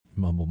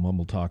Mumble,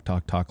 mumble, talk,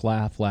 talk, talk,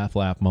 laugh, laugh,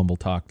 laugh, mumble,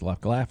 talk,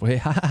 laugh, laugh.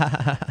 Wait,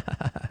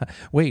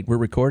 wait, we're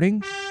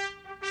recording?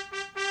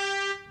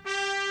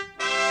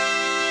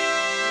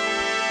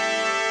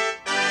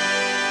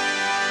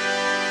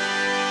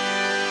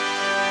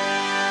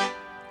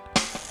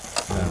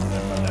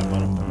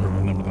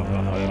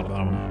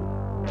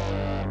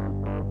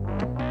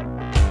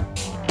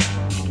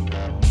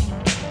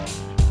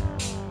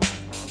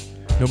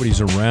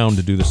 Nobody's around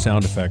to do the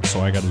sound effects,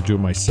 so I got to do it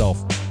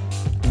myself.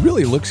 It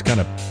really looks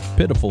kind of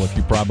pitiful if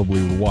you probably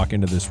would walk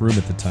into this room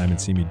at the time and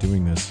see me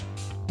doing this.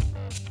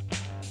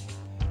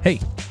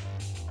 Hey,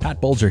 Pat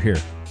Bulger here,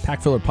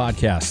 Pack Filler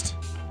Podcast.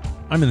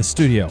 I'm in the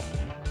studio.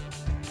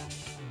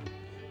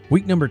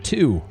 Week number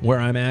 2, where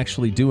I'm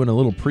actually doing a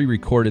little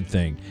pre-recorded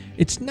thing.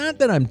 It's not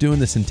that I'm doing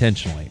this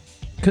intentionally,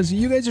 because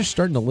you guys are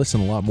starting to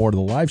listen a lot more to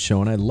the live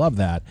show, and I love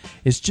that.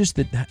 It's just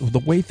that the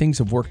way things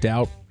have worked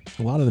out,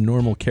 a lot of the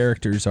normal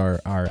characters are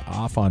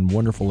off on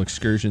wonderful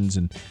excursions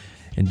and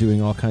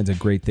doing all kinds of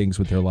great things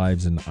with their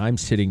lives, and I'm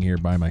sitting here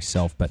by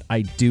myself, but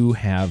I do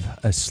have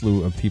a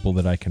slew of people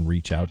that I can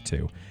reach out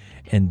to,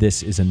 and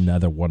this is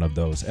another one of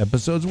those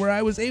episodes where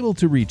I was able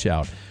to reach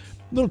out.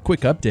 A little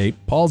quick update.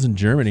 Paul's in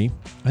Germany.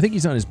 I think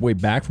he's on his way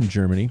back from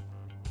Germany.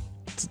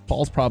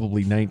 Paul's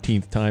probably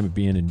 19th time of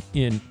being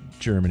in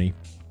Germany.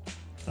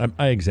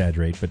 I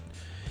exaggerate, but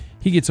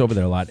he gets over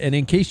there a lot. And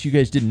in case you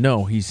guys didn't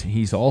know,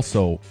 he's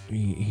also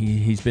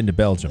he's been to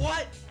Belgium.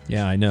 What?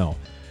 Yeah, I know.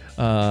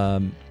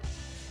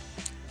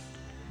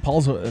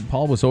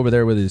 Paul was over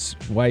there with his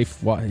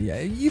wife.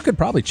 You could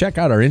probably check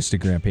out our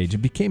Instagram page. It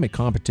became a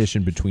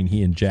competition between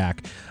he and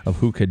Jack of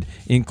who could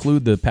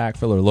include the Pack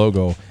Filler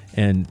logo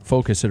and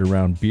focus it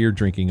around beer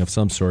drinking of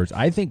some sorts.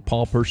 I think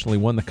Paul personally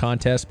won the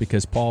contest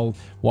because Paul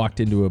walked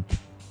into a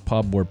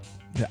pub where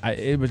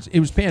it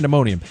was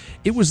pandemonium.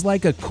 It was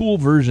like a cool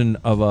version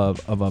of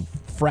a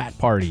frat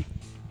party.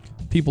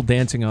 People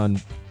dancing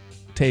on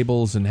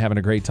tables and having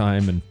a great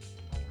time,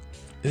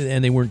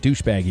 and they weren't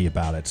douchebaggy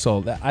about it.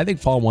 So I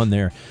think Paul won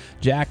there.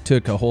 Jack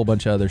took a whole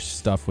bunch of other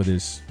stuff with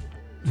his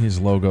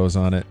logos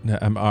on it,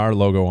 our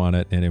logo on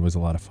it, and it was a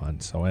lot of fun.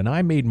 So, and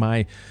I made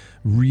my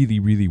really,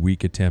 really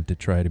weak attempt to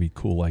try to be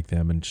cool like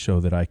them and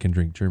show that I can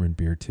drink German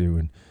beer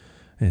too.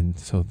 And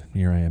so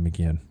here I am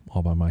again,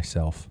 all by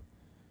myself.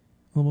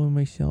 All by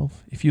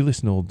myself. If you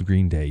listen to old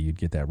Green Day, you'd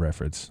get that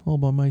reference. All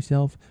by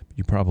myself. But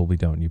you probably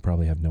don't. You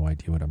probably have no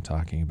idea what I'm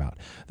talking about.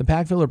 The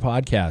Pack Filler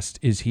Podcast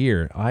is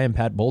here. I am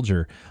Pat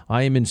Bulger.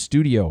 I am in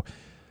studio.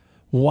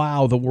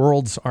 Wow, the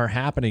worlds are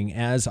happening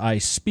as I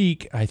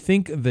speak. I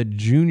think the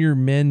junior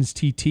men's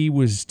TT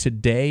was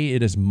today.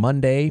 It is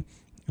Monday.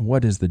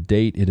 What is the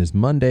date? It is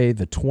Monday,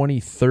 the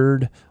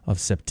 23rd of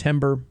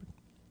September.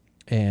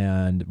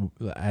 And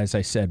as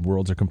I said,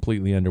 worlds are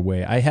completely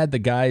underway. I had the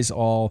guys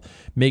all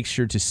make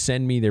sure to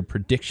send me their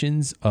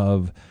predictions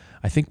of,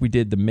 I think we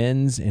did the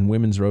men's and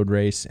women's road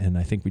race, and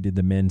I think we did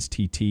the men's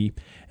TT.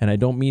 And I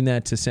don't mean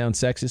that to sound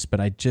sexist, but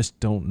I just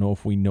don't know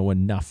if we know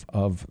enough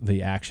of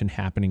the action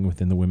happening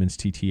within the women's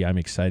TT. I'm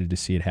excited to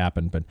see it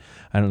happen, but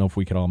I don't know if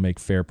we could all make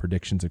fair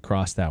predictions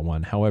across that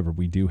one. However,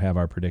 we do have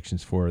our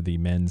predictions for the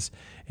men's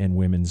and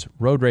women's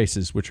road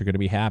races, which are going to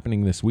be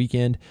happening this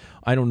weekend.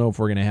 I don't know if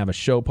we're going to have a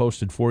show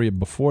posted for you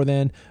before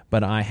then,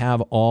 but I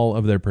have all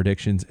of their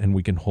predictions, and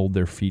we can hold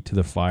their feet to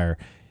the fire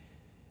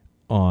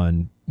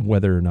on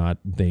whether or not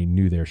they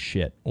knew their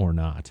shit or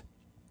not.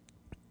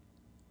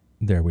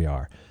 There we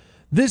are.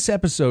 This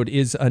episode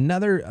is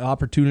another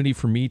opportunity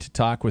for me to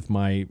talk with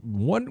my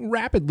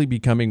rapidly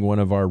becoming one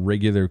of our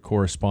regular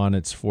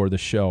correspondents for the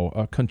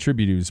show,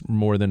 contributors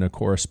more than a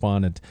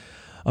correspondent.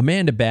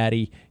 Amanda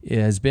Batty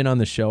has been on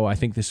the show. I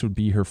think this would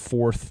be her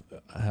 4th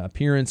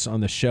appearance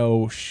on the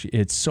show.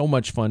 It's so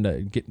much fun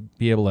to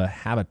be able to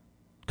have a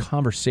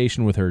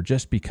conversation with her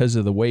just because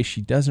of the way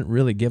she doesn't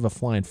really give a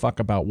flying fuck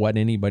about what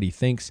anybody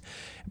thinks,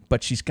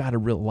 but she's got a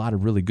lot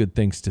of really good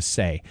things to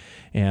say.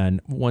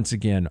 And once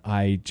again,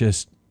 I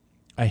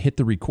hit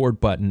the record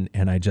button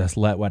and I just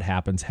let what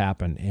happens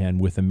happen. And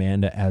with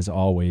Amanda, as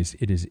always,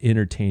 it is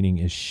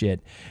entertaining as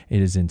shit.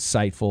 It is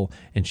insightful,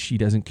 and she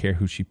doesn't care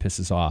who she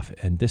pisses off.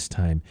 And this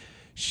time,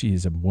 she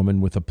is a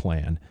woman with a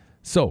plan.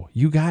 So,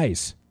 you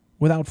guys,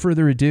 without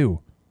further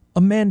ado,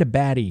 Amanda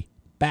Batty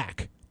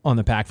back on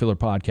the Pack Filler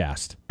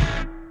Podcast.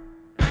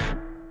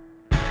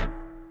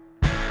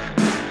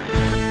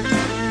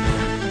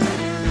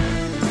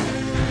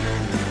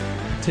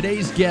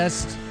 Today's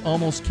guest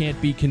almost can't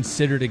be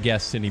considered a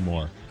guest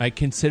anymore. I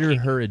consider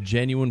her a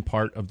genuine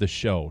part of the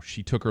show.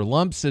 She took her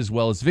lumps as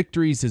well as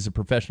victories as a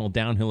professional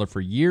downhiller for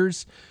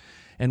years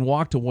and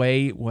walked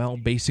away, well,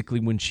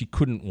 basically when she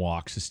couldn't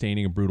walk,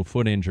 sustaining a brutal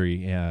foot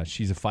injury.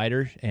 She's a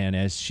fighter, and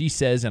as she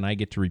says, and I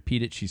get to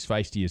repeat it, she's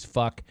feisty as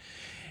fuck,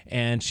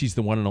 and she's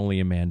the one and only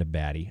Amanda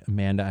Batty.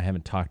 Amanda, I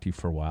haven't talked to you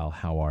for a while.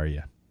 How are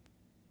you?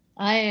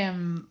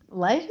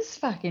 Life is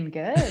fucking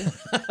good.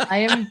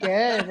 I am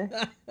good.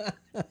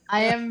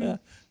 I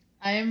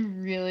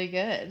am really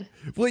good.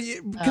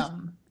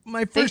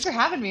 Well, thanks for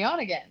having me on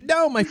again.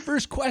 No, my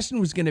first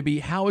question was going to be,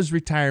 how has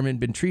retirement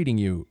been treating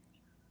you?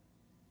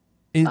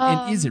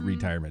 And is it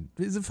retirement?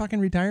 Is it fucking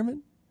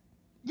retirement?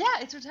 Yeah,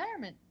 it's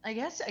retirement. I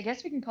guess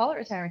we can call it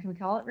retirement. Can we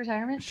call it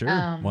retirement? Sure,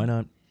 why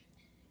not?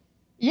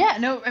 Yeah,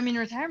 no, I mean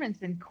retirement's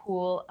been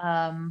cool.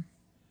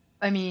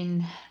 I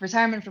mean,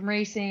 retirement from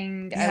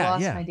racing. I Yeah,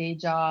 lost yeah. my day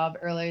job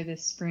earlier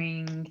this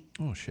spring,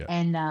 Oh shit.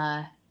 and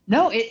no,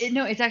 no,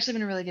 it's actually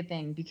been a really good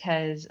thing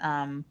because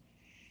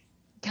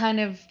kind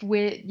of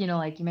with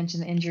like you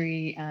mentioned the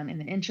injury in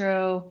the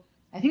intro.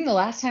 I think the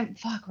last time,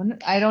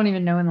 I don't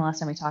even know when the last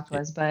time we talked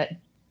was, but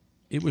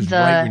It was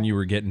right when the you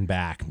were getting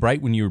back,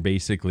 right when you were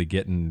basically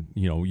getting,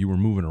 you were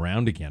moving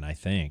around again, I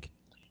think.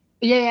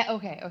 yeah,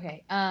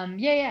 okay,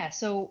 yeah.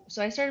 So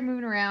I started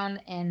moving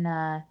around, and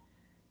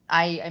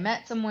I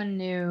met someone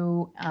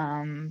new.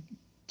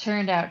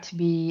 Turned out to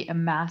be a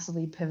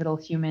massively pivotal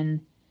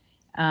human,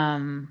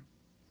 um,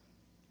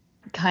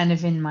 kind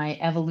of in my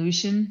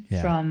evolution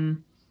Yeah.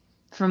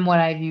 from what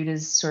I viewed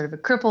as sort of a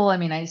cripple. I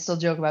mean, I still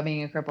joke about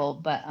being a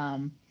cripple, but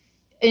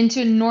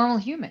into a normal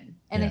human.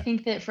 And I Yeah.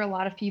 think that for a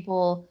lot of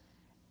people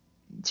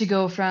to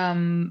go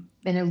from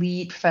an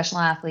elite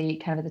professional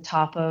athlete, kind of at the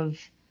top of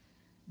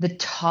the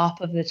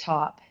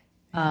top,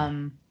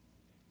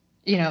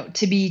 Yeah.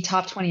 to be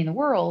top 20 in the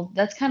world,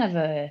 that's kind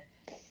of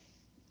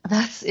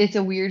it's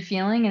a weird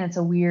feeling, and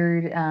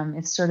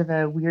it's sort of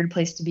a weird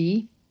place to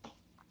be.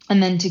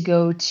 And then to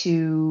go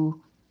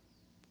to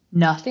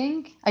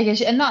nothing, I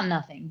guess, and not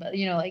nothing, but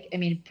like, I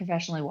mean,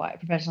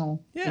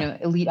 professional, Yeah.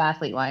 elite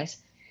athlete wise,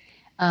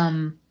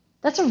 um,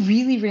 that's a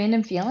really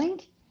random feeling.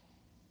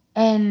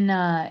 And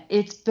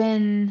it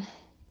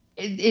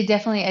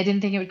definitely, I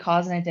didn't think it would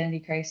cause an identity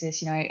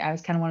crisis. I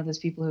was kind of one of those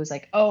people who was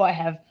like, oh, I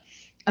have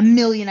a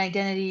million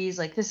identities.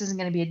 Like, this isn't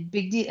going to be a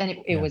big deal. And it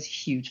Yeah. was a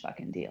huge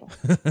fucking deal.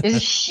 It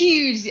was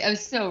huge. I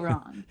was so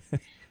wrong.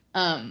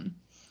 Um,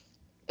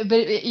 but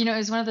it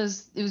was one of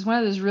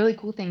those really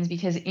cool things,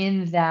 because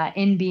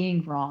in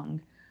being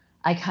wrong,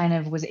 I kind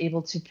of was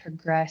able to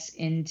progress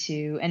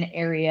into an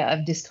area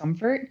of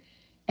discomfort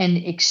and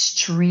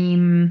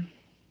extreme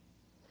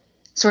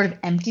sort of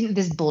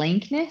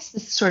emptiness,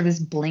 this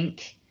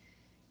blank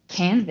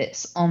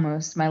canvas.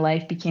 Almost, my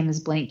life became this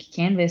blank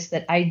canvas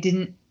that I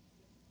didn't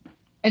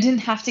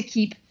have to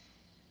keep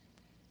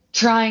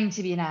trying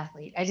to be an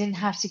athlete. I didn't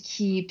have to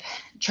keep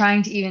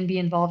trying to even be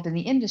involved in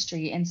the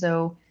industry. And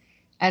so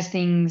as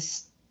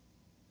things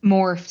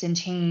morphed and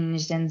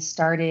changed and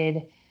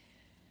started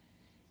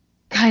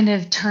kind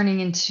of turning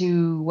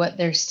into what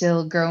they're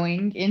still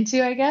growing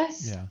into, I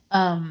guess,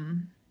 Yeah.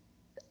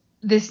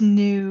 this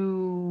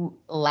new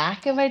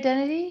lack of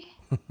identity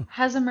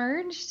has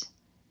emerged.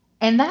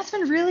 And that's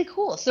been really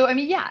cool. So, I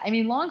mean, yeah,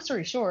 long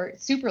story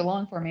short, super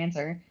long form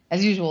answer,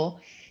 as usual,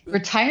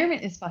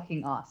 retirement is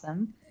fucking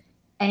awesome.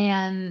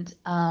 And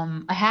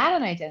I had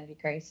an identity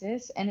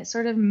crisis, and it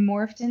sort of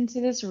morphed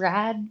into this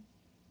rad Yeah.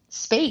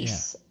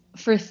 space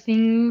for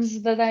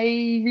things that I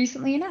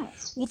recently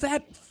announced. Well,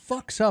 that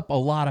fucks up a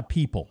lot of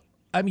people.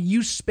 I mean,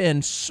 you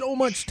spend so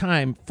much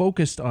time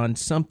focused on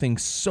something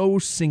so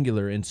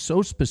singular and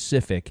so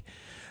specific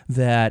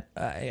that,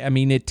 I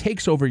mean, it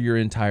takes over your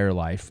entire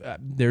life.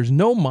 There's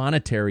no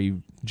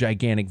monetary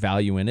gigantic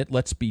value in it.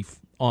 Let's be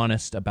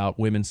honest about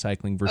women's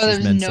cycling Oh, versus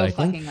there's men's no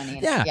cycling. fucking money in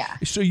it. Yeah. Yeah.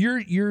 So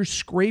you're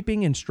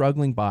scraping and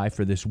struggling by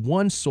for this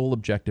one sole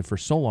objective for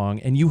so long,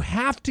 and you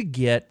have to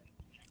get.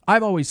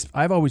 I've always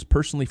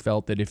personally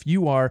felt that if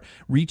you are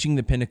reaching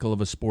the pinnacle of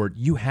a sport,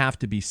 you have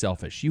to be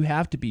selfish. You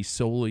have to be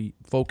solely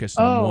focused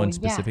on Oh, one yeah.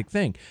 specific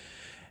thing.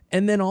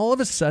 And then all of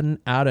a sudden,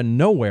 out of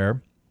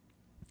nowhere,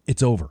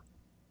 it's over.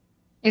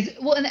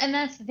 And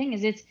that's the thing,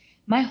 is it's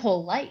my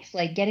whole life,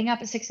 like getting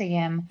up at 6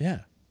 a.m., Yeah.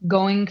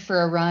 going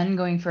for a run,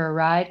 going for a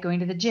ride, going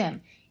to the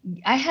gym.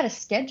 I had a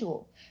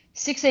schedule.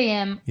 6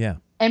 a.m., Yeah.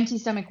 empty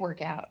stomach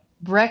workout,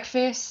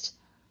 breakfast,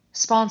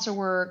 sponsor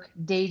work,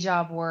 day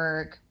job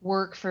work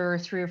for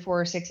 3 or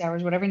 4 or 6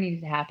 hours, whatever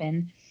needed to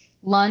happen,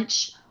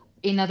 lunch,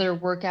 another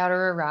workout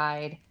or a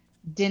ride,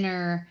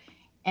 dinner,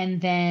 and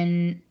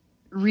then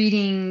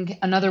reading,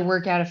 another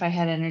workout if I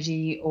had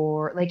energy,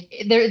 or like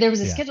there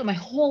was a Yeah. schedule. My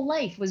whole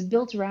life was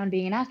built around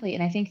being an athlete.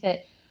 And I think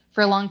that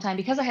for a long time,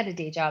 because I had a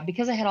day job,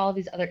 because I had all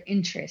these other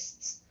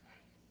interests,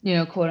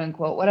 quote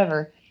unquote,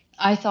 whatever,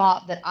 I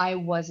thought that I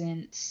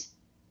wasn't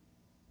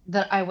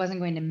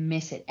going to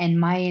miss it. And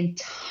my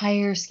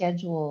entire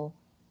schedule,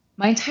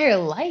 my entire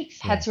life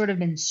Yeah. had sort of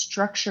been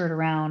structured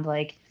around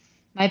like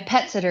my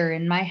pet sitter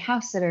and my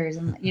house sitters,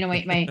 and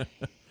my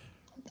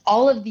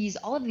all of these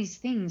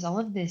things, all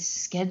of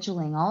this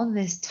scheduling, all of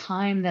this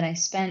time that I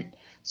spent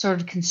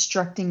sort of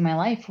constructing my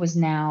life was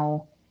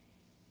now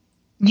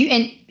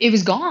and it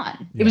was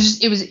gone. It Yeah. was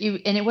just,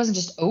 and it wasn't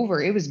just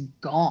over, it was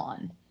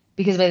gone.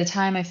 Because by the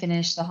time I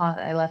finished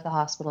I left the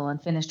hospital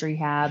and finished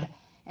rehab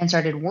and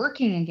started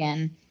working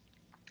again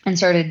and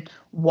started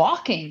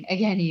walking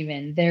again,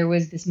 even, there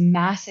was this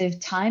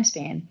massive time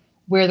span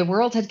where the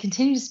world had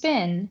continued to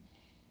spin,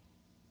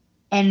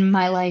 and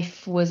my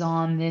life was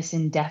on this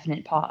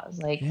indefinite pause.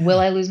 Like, will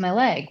Yeah. I lose my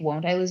leg?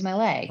 Won't I lose my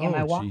leg? Am Oh,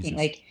 I walking? Jesus.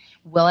 Like,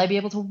 will I be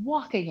able to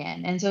walk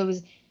again? And so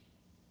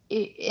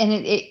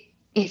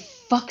it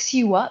fucks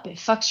you up. It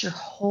fucks your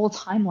whole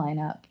timeline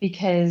up,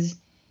 because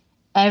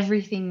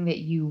everything that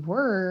you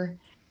were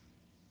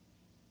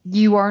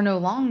you are no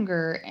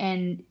longer.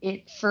 And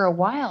it, for a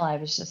while, I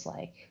was just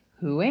like,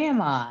 who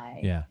am I?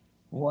 Yeah.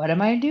 What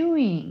am I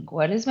doing?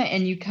 What is my,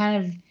 and you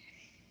kind of,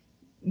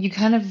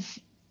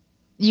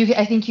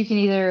 I think you can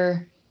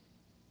either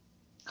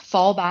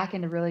fall back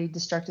into really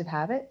destructive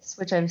habits,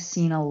 which I've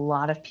seen a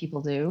lot of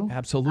people do.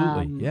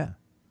 Absolutely. Yeah.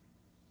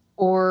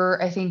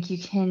 Or I think you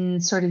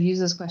can sort of use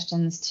those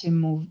questions to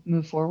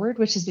move forward,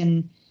 which has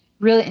been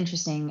really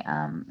interesting,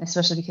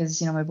 especially because,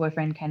 you know, my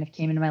boyfriend kind of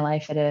came into my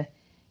life at a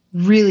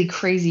really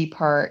crazy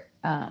part.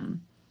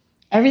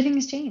 Everything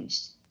has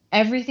changed.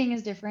 Everything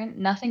is different.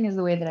 Nothing is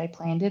the way that I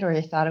planned it or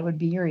I thought it would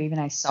be, or even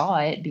I saw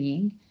it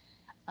being.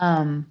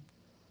 Wow.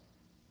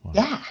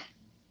 Yeah.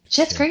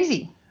 Shit's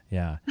crazy.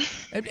 Yeah.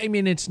 I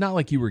mean, it's not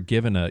like you were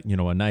given a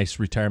nice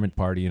retirement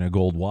party and a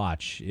gold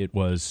watch. It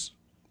was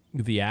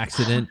the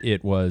accident.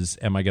 It was,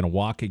 am I going to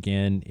walk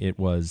again? It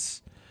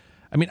was,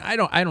 I mean, I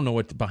don't know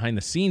what the behind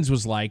the scenes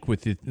was like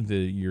with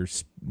your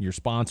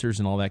sponsors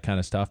and all that kind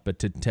of stuff, but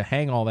to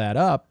hang all that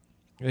up,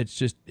 it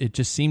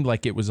just seemed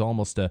like it was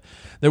almost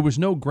there was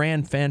no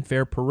grand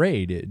fanfare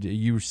parade.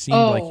 You seemed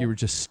like you were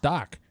just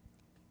stuck.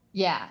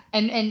 Yeah.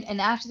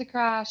 And after the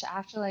crash,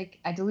 after like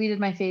I deleted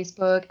my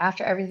Facebook,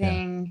 after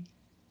everything,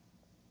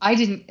 I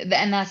didn't,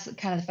 and that's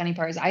kind of the funny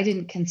part, is I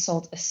didn't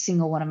consult a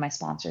single one of my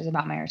sponsors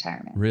about my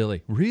retirement.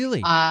 Really?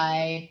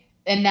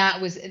 And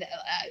that was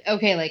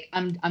okay. Like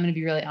I'm going to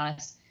be really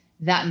honest.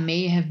 That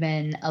may have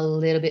been a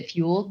little bit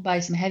fueled by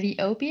some heavy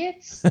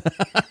opiates.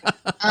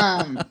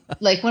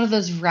 Like one of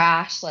those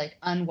rash, like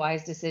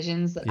unwise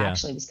decisions that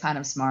actually was kind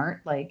of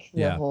smart. Like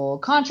the whole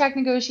contract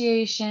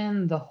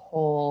negotiation, the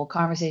whole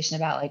conversation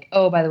about like,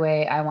 oh, by the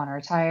way, I want to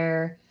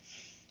retire.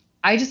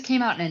 I just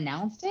came out and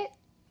announced it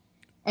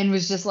and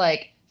was just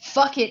like,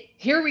 fuck it,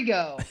 here we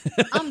go.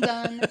 I'm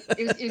done.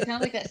 It was kind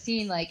of like that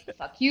scene, like,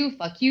 fuck you,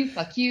 fuck you,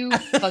 fuck you,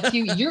 fuck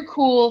you. You're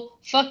cool.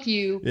 Fuck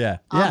you. Yeah.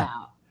 I'm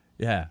out.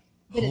 Yeah.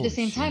 But at the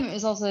same time, it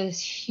was also this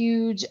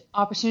huge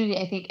opportunity,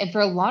 I think, and for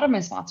a lot of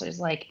my sponsors,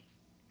 like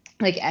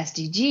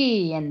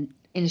SDG and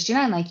Industry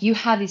 9, like you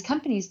have these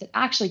companies that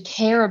actually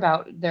care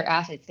about their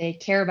athletes. They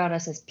care about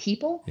us as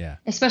people,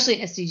 especially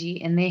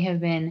SDG, and they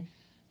have been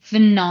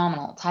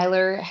phenomenal.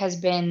 Tyler has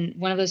been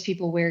one of those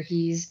people where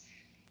he's,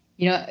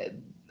 you know,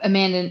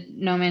 Amanda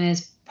Noman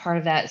is part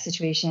of that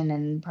situation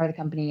and part of the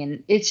company.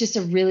 And it's just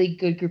a really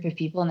good group of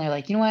people. And they're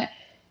like, you know what,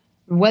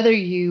 whether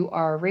you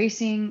are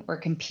racing or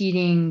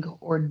competing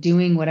or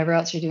doing whatever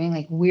else you're doing,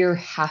 like we're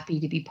happy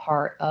to be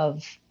part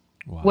of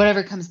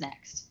whatever comes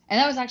next. And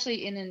that was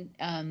actually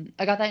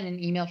I got that in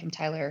an email from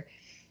Tyler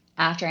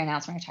after I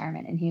announced my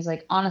retirement. And he was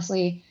like,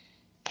 honestly,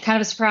 kind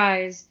of a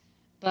surprise,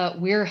 but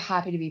we're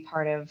happy to be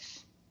part of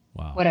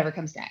whatever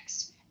comes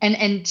next.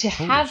 And to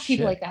have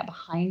people like that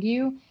behind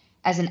you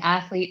as an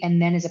athlete and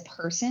then as a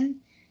person,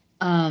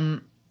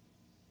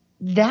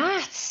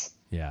 that's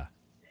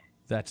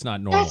not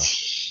normal.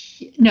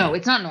 No,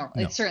 it's not normal.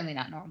 No. It's certainly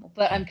not normal,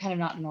 but I'm kind of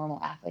not a normal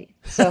athlete.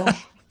 So,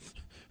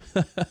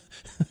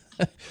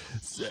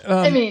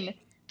 I mean,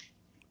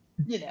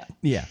 you know.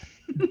 Yeah.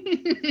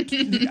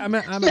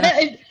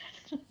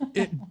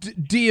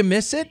 Do you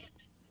miss it?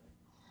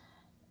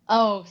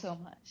 Oh, so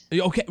much.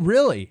 Okay,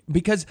 really?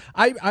 Because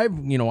I've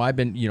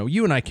been,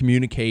 you and I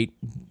communicate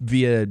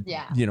via,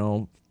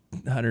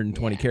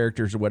 120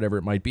 characters or whatever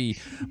it might be,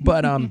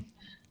 but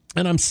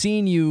and I'm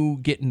seeing you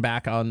getting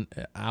back out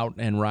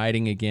and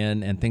riding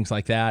again and things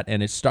like that.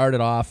 And it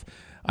started off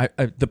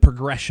the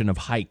progression of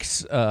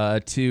hikes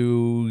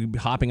to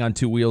hopping on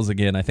two wheels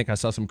again. I think I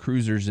saw some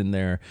cruisers in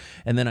there,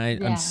 and then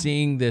I'm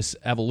seeing this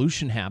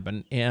evolution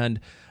happen. And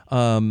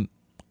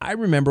I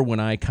remember when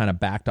I kind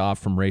of backed off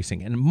from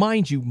racing, and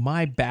mind you,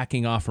 my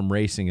backing off from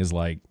racing is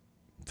like,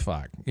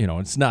 fuck,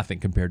 it's nothing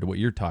compared to what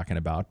you're talking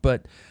about.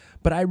 But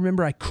I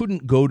remember I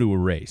couldn't go to a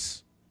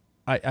race.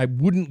 I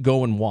wouldn't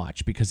go and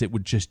watch because it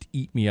would just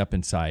eat me up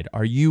inside.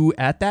 Are you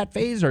at that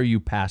phase or are you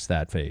past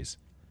that phase?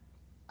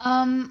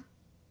 I'm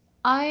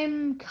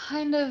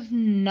kind of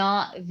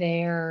not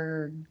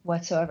there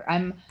whatsoever.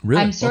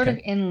 I'm sort of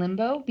in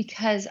limbo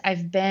because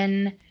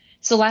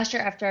so last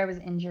year after I was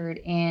injured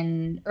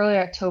in early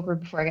October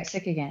before I got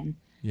sick again,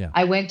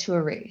 I went to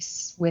a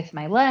race with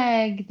my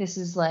leg. This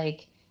is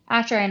like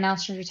after I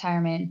announced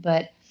retirement,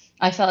 but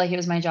I felt like it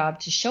was my job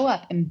to show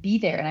up and be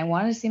there. And I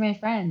wanted to see my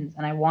friends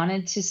and I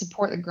wanted to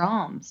support the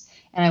Groms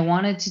and I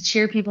wanted to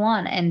cheer people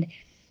on. And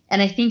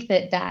I think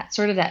that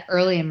sort of that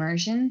early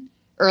immersion,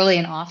 early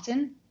and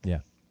often,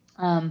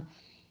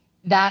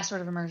 that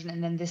sort of immersion.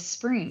 And then this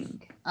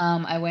spring,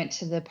 I went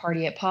to the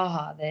party at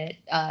Paha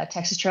that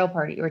Texas Trail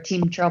Party or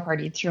Team Trail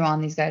Party threw on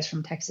these guys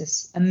from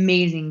Texas,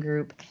 amazing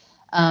group.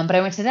 But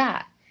I went to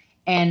that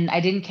and I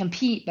didn't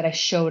compete, but I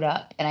showed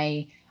up and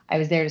I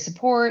was there to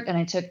support, and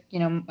I took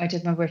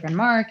my boyfriend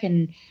Mark,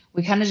 and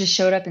we kind of just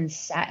showed up and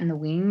sat in the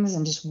wings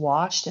and just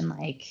watched and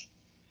like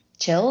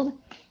chilled.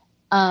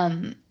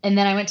 And then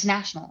I went to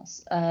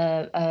nationals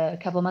a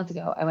couple of months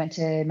ago. I went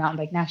to mountain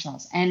bike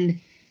nationals, and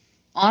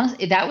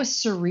honestly, that was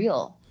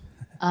surreal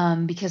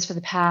because for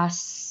the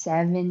past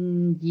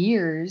 7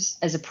 years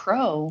as a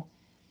pro,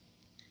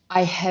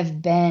 I have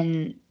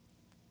been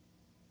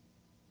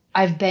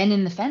I've been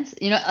in the fence,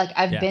 like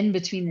I've Yeah. been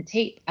between the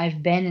tape.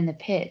 I've been in the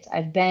pit.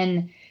 I've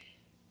been,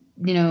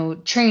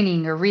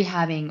 training or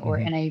rehabbing or,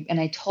 and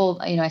I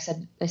told, I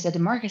said to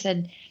Mark, I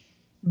said,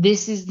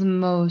 this is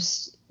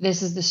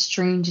the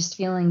strangest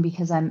feeling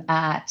because I'm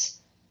at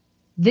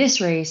this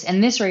race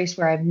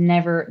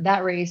where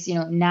that race,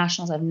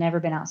 nationals, I've never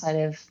been outside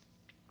of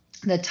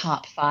the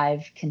top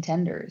 5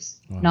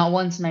 contenders. Wow. Not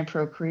once in my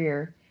pro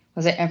career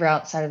was I ever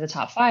outside of the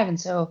top 5. And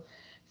so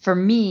for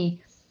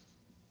me,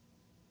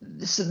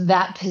 so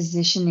that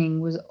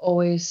positioning was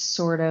always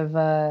sort of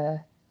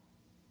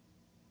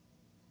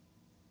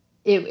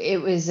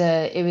it was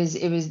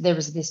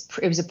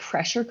a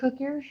pressure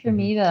cooker for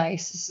me that I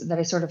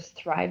sort of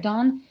thrived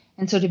on.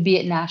 And so to be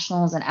at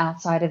nationals and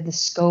outside of the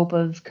scope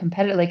of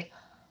competitive, like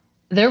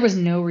there was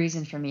no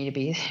reason for me to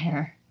be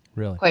there,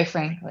 really, quite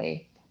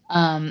frankly.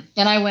 And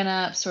I went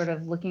up sort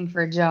of looking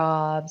for a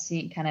job,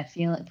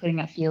 putting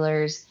out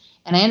feelers,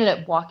 and I ended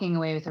up walking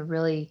away with a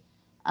really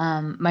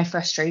my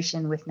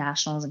frustration with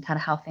nationals and kind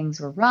of how things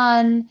were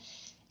run.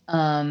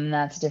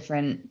 That's a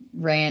different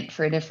rant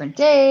for a different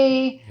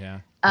day.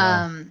 Yeah.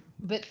 Wow.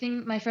 But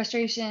my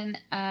frustration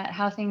at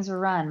how things were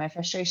run, my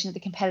frustration at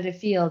the competitive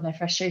field, my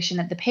frustration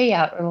at the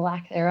payout or the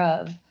lack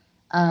thereof,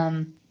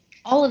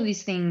 all of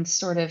these things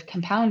sort of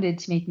compounded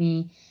to make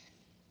me,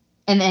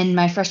 and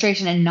my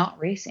frustration in not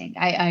racing.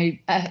 I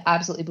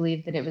absolutely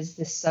believe that it was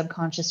this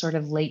subconscious sort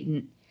of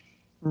latent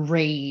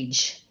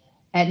rage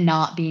at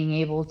not being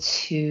able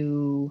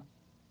to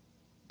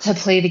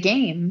play the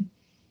game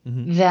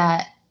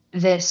that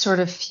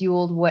sort of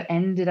fueled what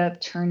ended up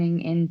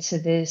turning into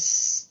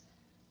this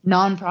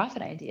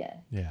nonprofit idea.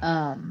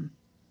 Yeah.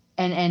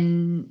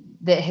 And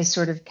that has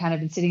sort of kind of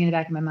been sitting in the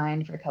back of my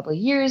mind for a couple of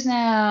years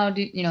now,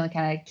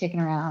 kind of kicking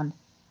around.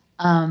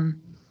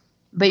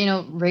 But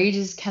rage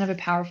is kind of a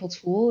powerful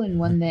tool and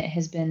one that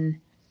has been,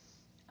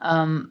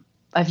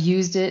 I've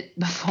used it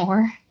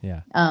before,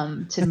 yeah,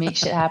 to make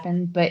shit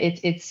happen, but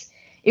it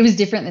was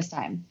different this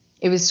time.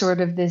 It was sort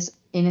of this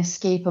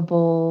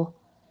inescapable.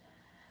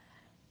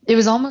 It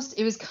was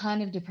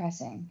kind of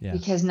depressing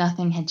because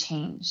nothing had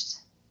changed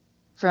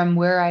from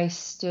where I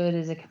stood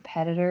as a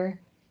competitor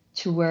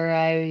to where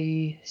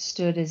I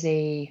stood as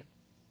an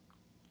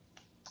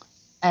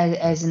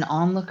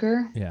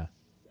onlooker. Yeah.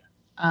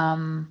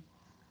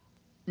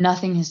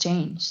 Nothing has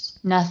changed.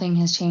 Nothing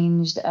has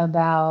changed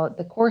about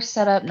the course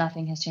setup.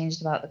 Nothing has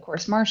changed about the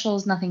course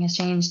marshals. Nothing has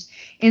changed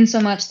in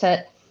so much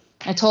that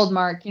I told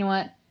Mark, you know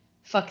what?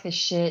 Fuck this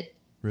shit.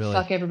 Really?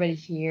 Fuck everybody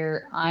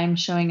here. I'm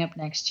showing up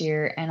next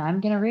year and I'm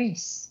going to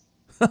race.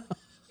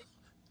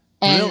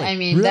 And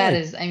really? that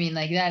is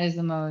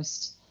the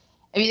most,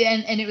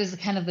 and it was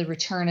kind of the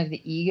return of the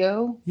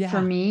ego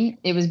for me.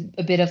 It was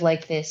a bit of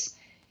like this,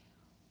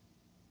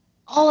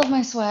 all of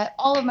my sweat,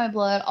 all of my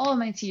blood, all of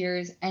my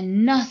tears,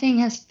 and nothing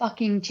has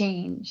fucking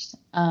changed,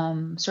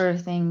 sort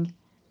of thing.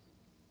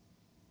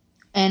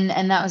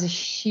 And that was a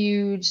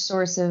huge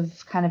source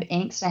of kind of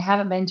angst. I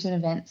haven't been to an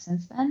event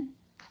since then,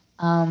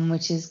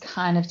 which is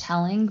kind of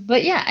telling.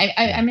 But yeah,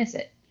 I miss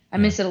it. I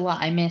miss it a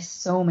lot. I miss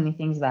so many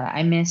things about it.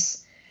 I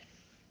miss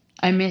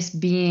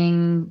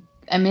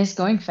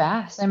going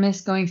fast. I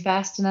miss going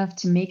fast enough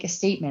to make a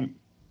statement.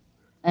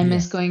 I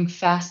miss going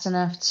fast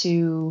enough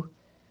to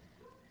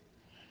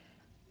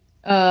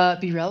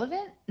be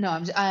relevant.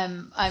 No,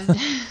 I'm I'm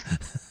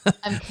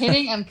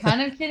kidding. I'm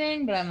kind of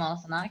kidding, but I'm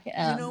also not kidding.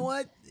 You know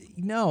what?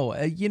 No,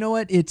 you know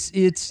what?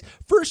 It's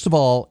first of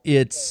all,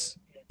 it's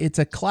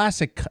a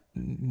classic,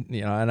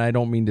 and I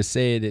don't mean to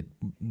say it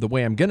the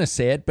way I'm going to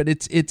say it, but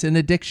it's an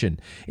addiction.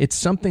 It's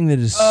something that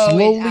is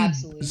slowly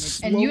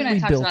and you and I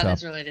talked about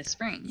this earlier this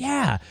spring.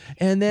 Yeah,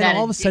 and then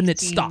all of a sudden it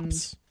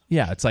stops.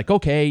 Yeah, it's like,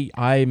 okay,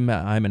 I'm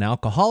an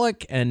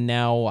alcoholic, and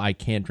now I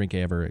can't drink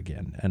ever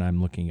again, and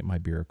I'm looking at my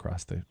beer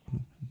across the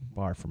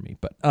bar from me.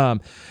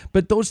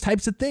 But those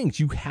types of things,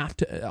 you have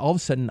to. All of a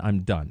sudden,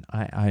 I'm done.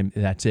 I'm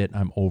that's it.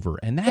 I'm over,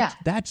 and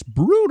that's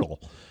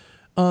brutal.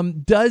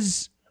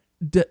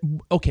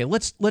 Okay,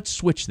 let's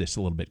switch this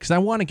a little bit because I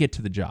want to get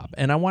to the job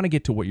and I want to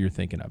get to what you're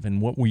thinking of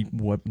and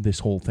what this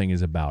whole thing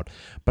is about.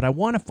 But I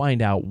want to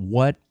find out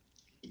what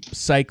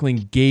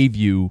cycling gave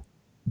you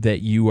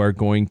that you are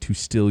going to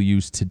still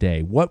use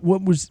today. What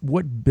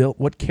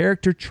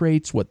character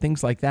traits, what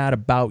things like that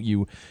about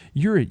you.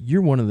 You're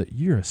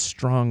a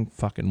strong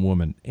fucking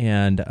woman,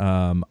 and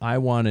I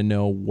want to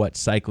know what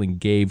cycling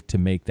gave to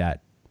make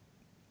that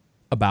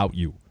about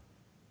you.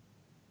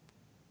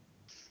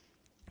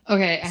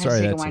 Okay, I have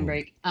to take a wine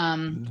break.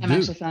 I'm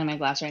actually filling my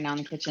glass right now in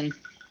the kitchen.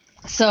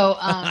 So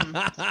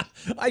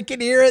I can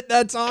hear it.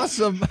 That's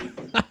awesome.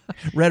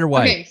 Red or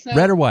white? Okay, so,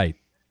 red or white?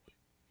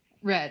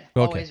 Red.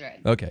 Okay. Always red.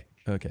 Okay.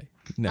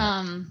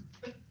 No.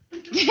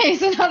 Okay,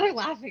 so now they're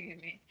laughing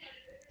at me.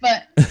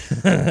 But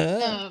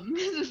they're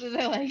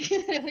like,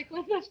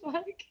 what the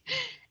fuck?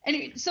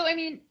 Anyway, so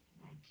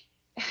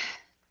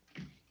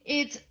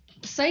it's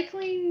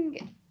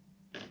cycling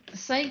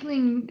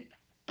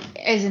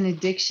as an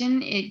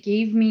addiction. It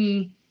gave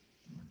me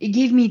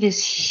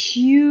this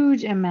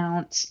huge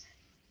amount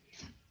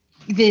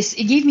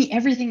it gave me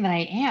everything that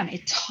I am.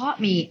 It taught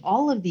me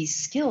all of these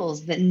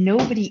skills that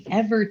nobody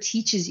ever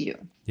teaches you.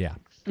 Yeah.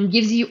 And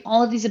gives you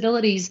all of these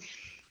abilities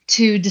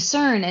to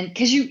discern. And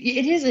because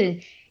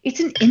it's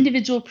an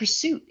individual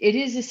pursuit. It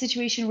is a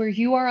situation where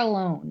you are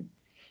alone.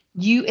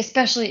 You,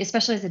 especially as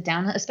especially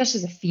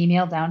as a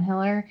female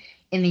downhiller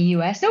in the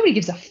US, nobody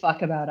gives a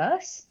fuck about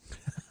us.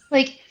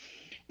 Like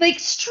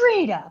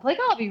straight up. Like,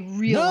 I'll be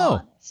real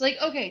honest. Like,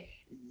 okay,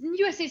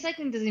 USA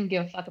Cycling doesn't even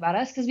give a fuck about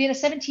us because we had a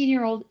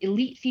 17-year-old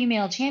elite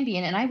female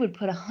champion, and I would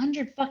put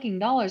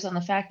 $100 on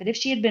the fact that if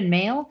she had been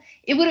male,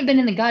 it would have been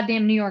in the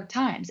goddamn New York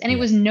Times, and it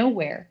was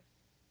nowhere.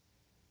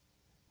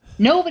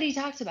 Nobody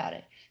talks about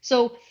it.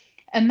 So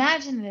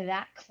imagine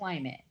that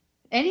climate,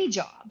 any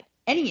job,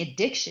 any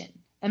addiction,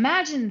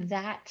 imagine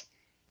that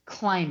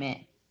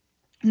climate.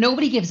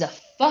 Nobody gives a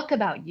fuck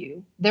about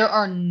you. There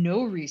are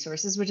no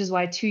resources, which is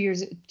why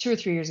 2 or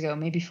 3 years ago,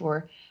 maybe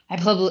 4,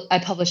 I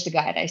published a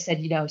guide. I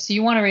said, so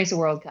you want to race a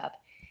World Cup.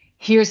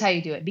 Here's how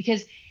you do it.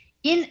 Because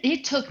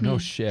it took me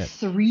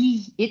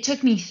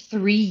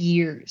 3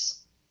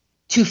 years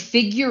to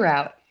figure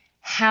out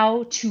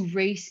how to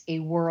race a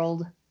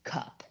World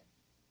Cup.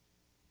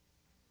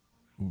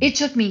 It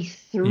took me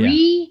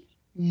 3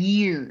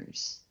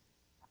 years.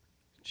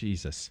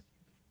 Jesus.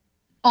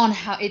 On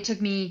how it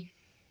took me,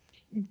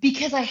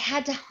 because I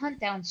had to hunt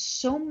down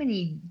so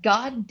many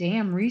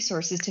goddamn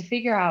resources to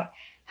figure out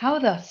how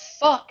the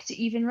fuck to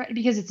even,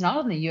 because it's not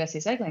on the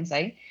USA Cycling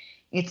site.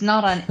 It's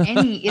not on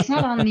it's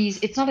not on these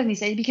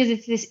sites because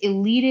it's this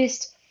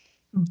elitist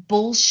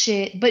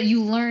bullshit. But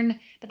you learn,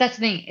 but that's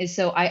the thing is,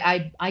 so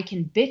I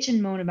can bitch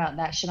and moan about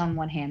that shit on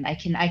one hand. I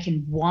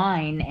can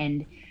whine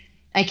and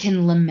I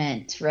can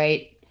lament,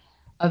 right,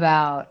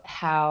 about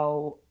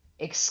how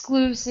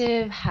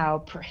exclusive, how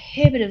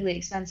prohibitively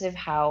expensive,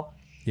 how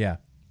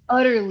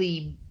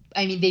utterly,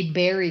 I mean, they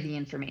bury the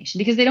information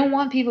because they don't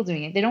want people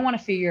doing it. They don't want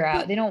to figure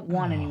out. They don't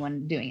want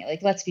anyone doing it.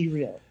 Like, let's be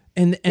real.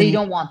 And they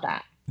don't want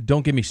that.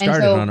 Don't get me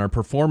started on our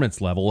performance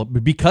level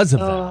because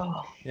of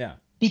that. Yeah.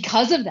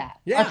 Because of that.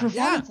 Our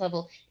performance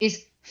level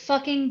is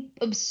fucking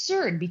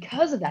absurd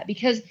because of that.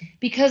 Because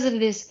of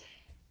this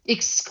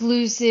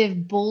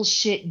exclusive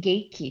bullshit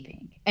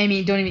gatekeeping. I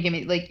mean, don't even get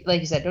me, like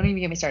you said, don't even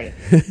get me started.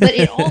 But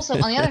it also,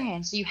 on the other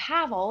hand, so you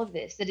have all of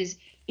this that is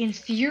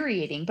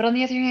infuriating, but on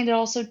the other hand, it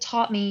also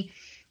taught me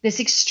this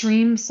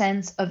extreme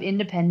sense of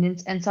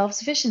independence and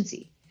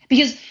self-sufficiency.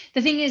 Because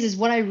the thing is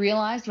what I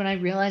realized when I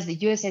realized that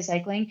USA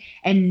Cycling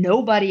and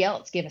nobody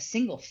else gave a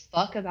single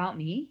fuck about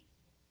me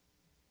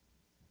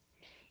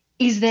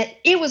is that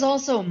it was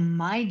also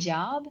my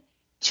job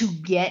to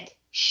get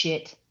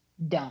shit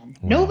done.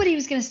 Wow. Nobody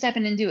was going to step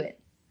in and do it.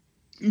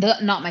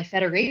 Not my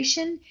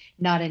federation,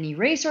 not any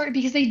race or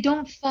because they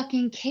don't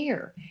fucking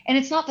care. And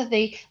it's not that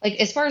they, like,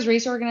 as far as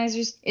race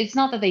organizers, it's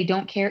not that they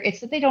don't care.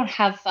 It's that they don't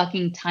have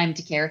fucking time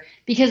to care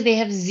because they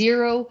have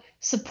zero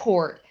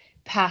support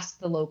past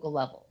the local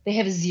level. They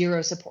have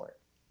zero support.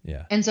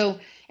 Yeah. And so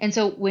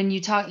when you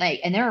talk,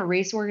 like, and there are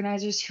race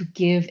organizers who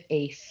give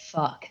a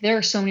fuck. There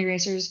are so many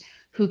racers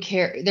who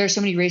care. There are so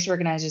many race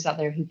organizers out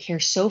there who care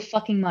so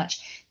fucking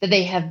much that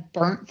they have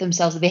burnt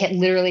themselves. They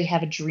literally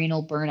have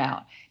adrenal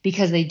burnout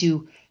because they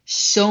do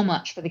so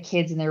much for the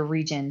kids in their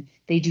region.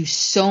 They do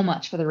so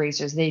much for the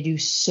racers. They do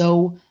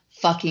so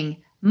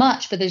fucking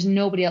much, but there's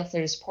nobody else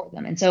there to support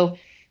them. And so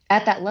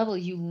at that level,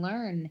 you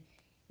learn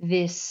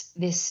this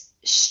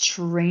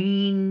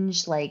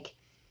strange, like,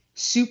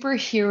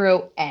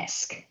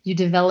 superhero-esque. You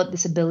develop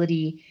this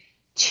ability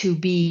to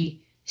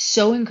be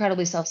so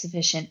incredibly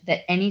self-sufficient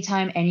that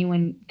anytime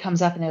anyone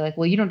comes up and they're like,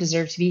 well, you don't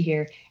deserve to be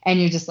here, and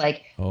you're just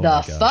like,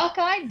 fuck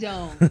I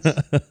don't.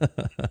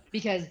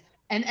 Because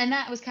and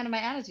that was kind of my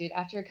attitude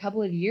after a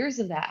couple of years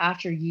of that,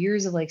 after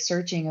years of like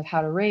searching of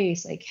how to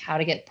race, like how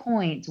to get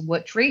points,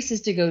 what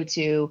races to go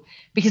to,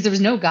 because there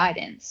was no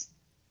guidance.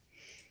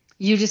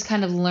 You just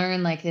kind of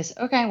learn like this,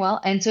 okay,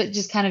 well, and so it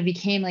just kind of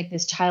became like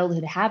this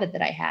childhood habit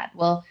that I had.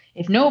 Well,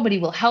 if nobody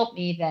will help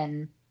me,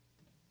 then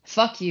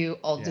fuck you,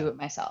 I'll do it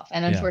myself.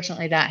 And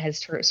unfortunately, that has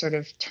sort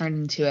of turned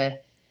into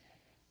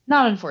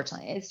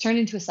it's turned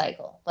into a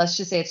cycle. Let's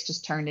just say it's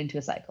just turned into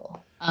a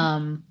cycle.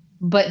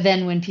 But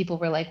then when people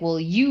were like, well,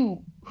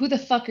 who the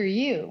fuck are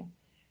you?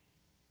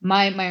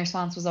 My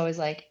response was always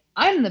like,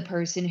 I'm the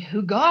person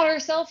who got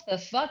herself the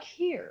fuck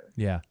here.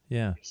 Yeah,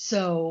 yeah.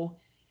 So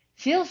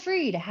feel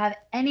free to have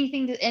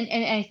anything to,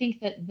 and I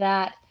think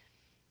that,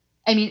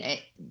 I mean,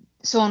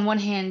 so on one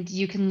hand,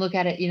 you can look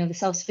at it, the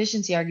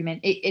self-sufficiency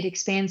argument, it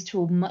expands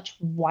to a much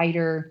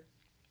wider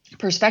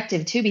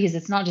perspective too, because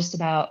it's not just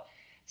about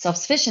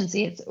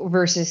self-sufficiency, it's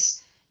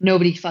versus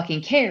nobody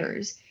fucking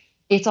cares.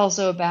 It's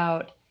also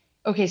about,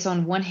 okay, so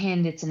on one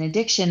hand, it's an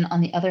addiction.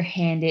 On the other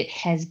hand, it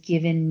has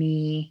given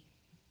me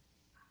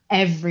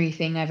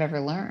everything I've ever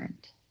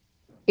learned.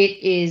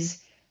 It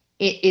is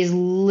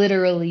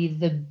literally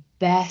the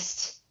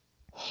best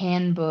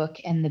handbook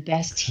and the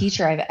best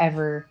teacher I've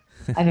ever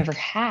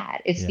had.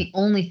 It's the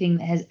only thing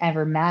that has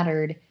ever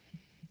mattered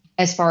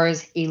as far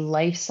as a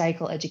life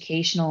cycle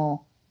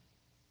educational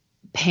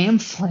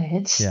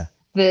pamphlet. Yeah.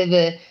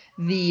 The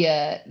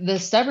the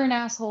stubborn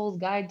asshole's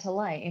guide to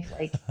life.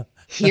 Like,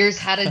 here's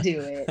how to do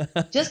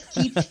it. Just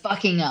keep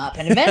fucking up,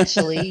 and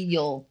eventually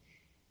you'll,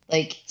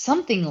 like,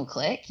 something will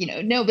click.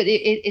 No, but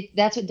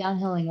that's what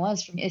downhilling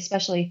was for me,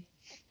 especially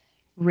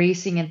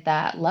racing at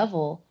that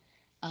level.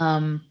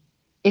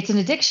 It's an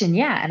addiction,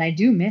 yeah, and I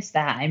do miss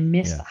that. I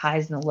miss the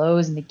highs and the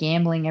lows and the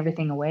gambling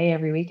everything away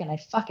every week, and I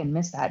fucking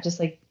miss that, just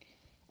like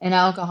an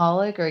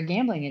alcoholic or a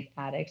gambling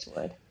addict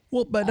would.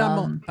 Well, but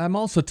I'm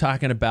also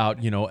talking about,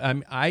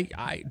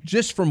 I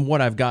just from what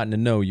I've gotten to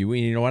know you,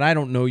 and I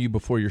don't know you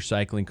before your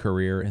cycling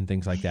career and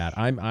things like that.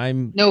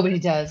 I'm Nobody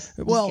does.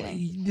 Well,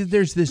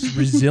 there's this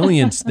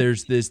resilience.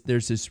 There's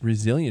this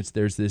resilience.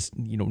 There's this,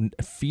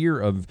 fear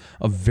of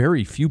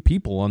very few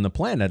people on the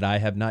planet. I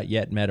have not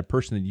yet met a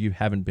person that you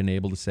haven't been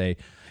able to say,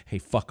 hey,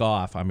 fuck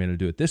off, I'm going to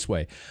do it this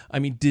way. I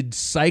mean, did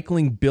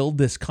cycling build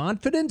this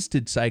confidence?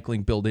 Did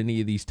cycling build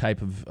any of these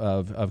type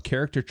of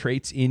character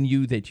traits in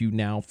you that you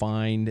now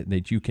find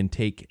that you can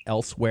take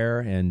elsewhere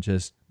and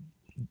just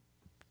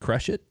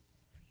crush it?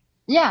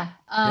 Yeah.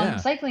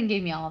 Cycling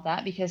gave me all of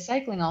that, because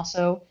cycling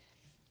also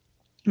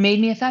made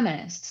me a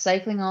feminist.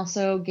 Cycling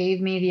also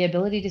gave me the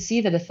ability to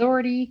see that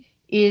authority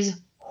is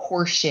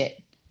horseshit.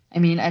 I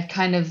mean, I've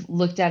kind of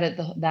looked at it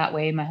that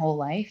way my whole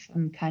life.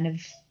 I'm kind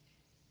of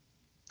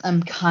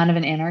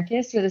an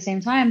anarchist, but at the same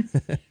time,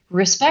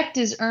 respect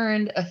is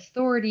earned.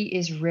 Authority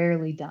is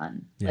rarely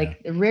done. Yeah.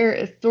 Like,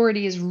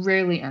 authority is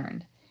rarely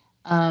earned.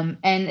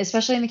 And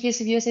especially in the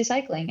case of USA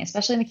Cycling,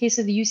 especially in the case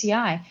of the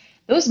UCI,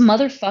 those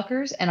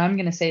motherfuckers, and I'm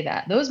going to say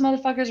that, those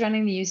motherfuckers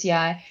running the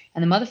UCI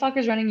and the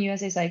motherfuckers running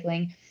USA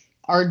Cycling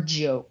are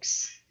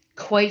jokes,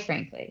 quite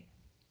frankly.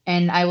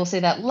 And I will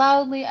say that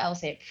loudly. I will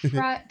say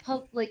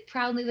it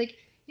proudly, like,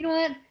 you know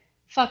what?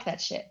 Fuck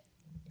that shit.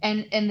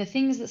 And the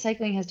things that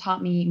cycling has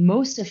taught me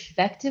most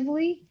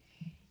effectively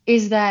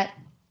is that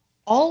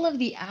all of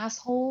the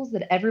assholes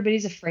that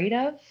everybody's afraid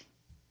of,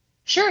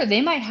 sure,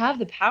 they might have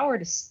the power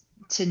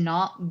to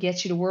not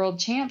get you to world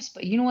champs,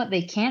 but you know what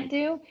they can't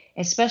do,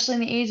 especially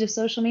in the age of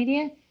social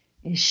media,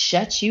 is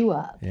shut you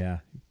up. Yeah.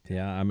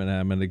 I'm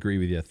gonna agree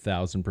with you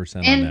 1,000%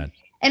 on that.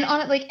 And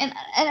on it, like, and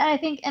I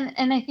think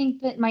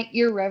that my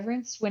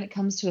irreverence when it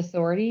comes to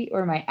authority,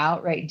 or my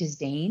outright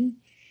disdain,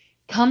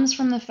 comes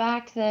from the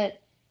fact that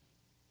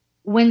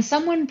when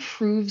someone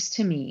proves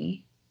to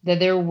me that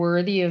they're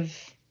worthy of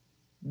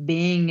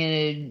being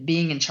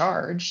in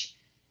charge,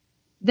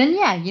 then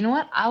yeah, you know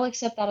what? I'll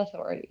accept that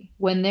authority.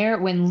 When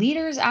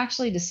leaders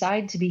actually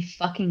decide to be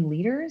fucking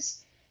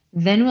leaders,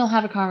 then we'll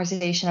have a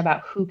conversation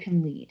about who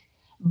can lead.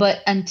 But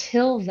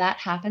until that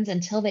happens,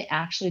 until they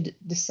actually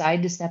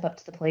decide to step up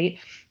to the plate,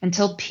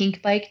 until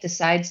Pink Bike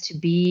decides to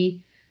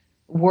be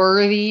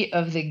worthy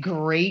of the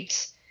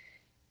great,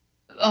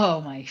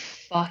 oh my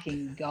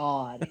fucking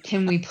God,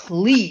 can we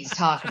please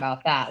talk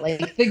about that?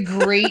 Like, the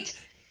great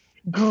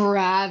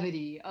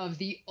gravity of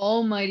the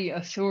almighty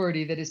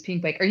authority that is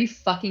Pink Bike. Are you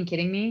fucking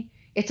kidding me?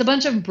 It's a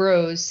bunch of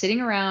bros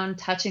sitting around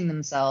touching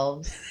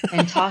themselves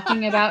and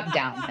talking about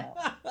downhill.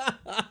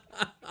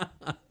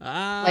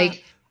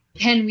 Like,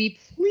 can we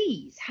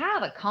please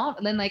have a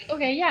then, like,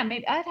 okay, yeah,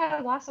 maybe I've had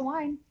a glass of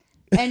wine.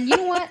 And you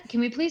know what? Can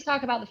we please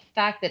talk about the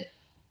fact that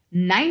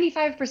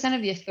 95%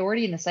 of the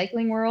authority in the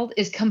cycling world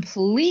is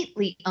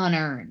completely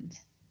unearned?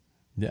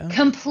 Yeah.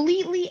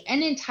 Completely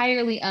and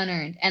entirely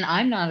unearned. And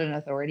I'm not an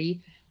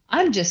authority.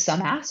 I'm just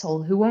some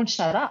asshole who won't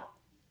shut up.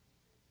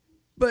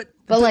 But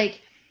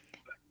like,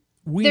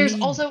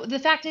 also, the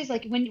fact is,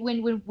 like,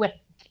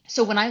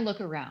 when I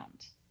look around,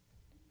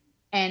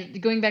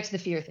 and going back to the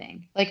fear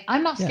thing, like,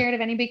 I'm not scared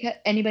of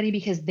anybody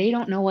because they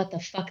don't know what the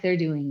fuck they're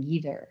doing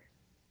either.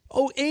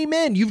 Oh,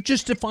 amen. You've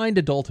just defined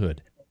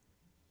adulthood.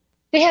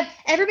 They have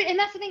everybody, and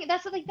that's the thing.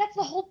 That's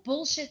the whole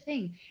bullshit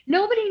thing.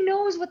 Nobody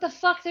knows what the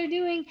fuck they're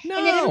doing, and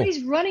then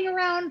everybody's running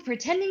around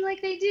pretending like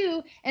they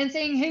do and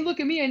saying, "Hey, look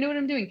at me! I know what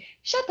I'm doing."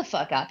 Shut the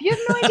fuck up! You have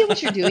no idea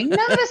what you're doing.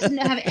 None of us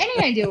have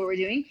any idea what we're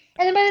doing.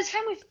 And then by the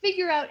time we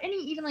figure out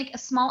even like a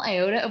small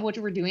iota of what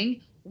we're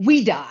doing,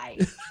 we die,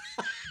 and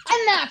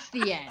that's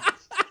the end.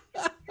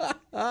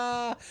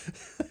 No.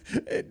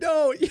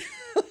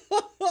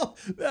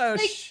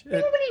 Like, shit.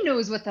 Nobody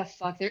knows what the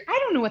fuck I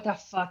don't know what the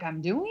fuck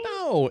I'm doing.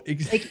 No,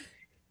 exactly.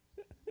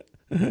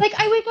 Like,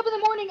 I wake up in the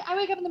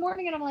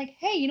morning and I'm like,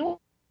 hey, you know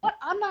what?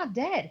 I'm not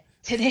dead.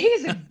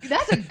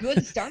 That's a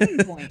good starting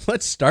point.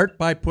 Let's start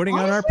by putting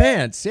on our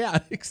pants. Yeah,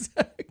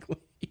 exactly.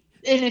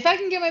 And if I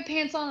can get my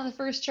pants on the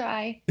first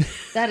try,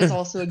 that is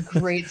also a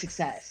great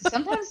success.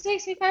 Sometimes it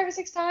takes me 5 or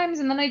 6 times,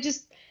 and then I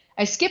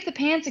skip the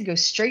pants and go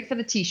straight for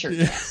the t-shirt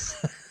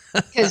dress.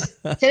 Because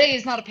today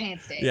is not a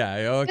pants day. Yeah,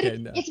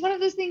 okay. It's one of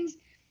those things,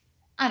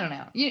 I don't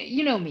know.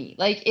 You know me.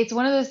 Like, it's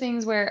one of those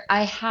things where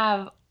I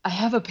have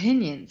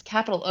opinions,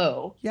 capital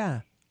O.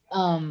 Yeah.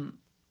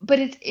 But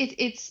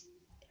it's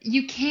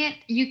you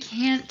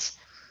can't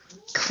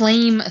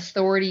claim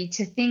authority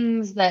to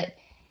things that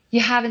you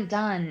haven't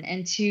done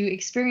and to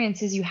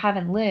experiences you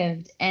haven't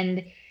lived.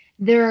 And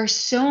there are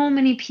so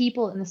many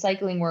people in the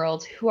cycling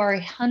world who are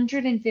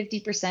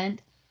 150%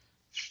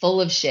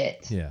 full of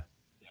shit. Yeah.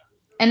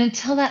 And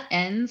until that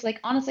ends, like,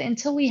 honestly,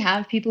 until we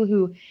have people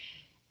who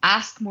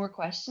ask more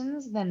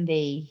questions than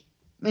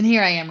and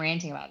here I am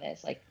ranting about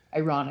this, like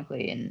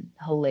ironically and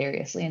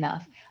hilariously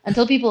enough,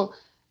 until people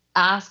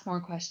ask more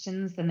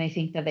questions than they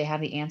think that they have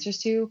the answers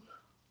to,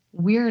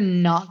 we're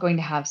not going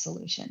to have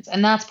solutions.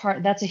 And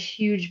that's a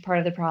huge part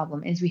of the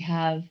problem is we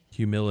have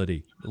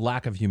humility,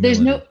 lack of there's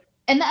humility. no,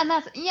 and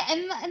that's, yeah,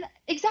 and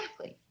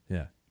exactly.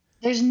 Yeah.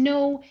 There's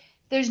no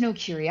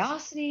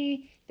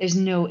curiosity, there's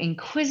no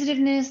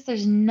inquisitiveness,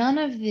 there's none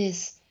of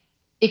this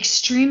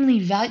extremely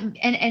value,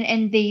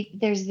 and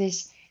there's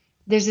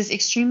this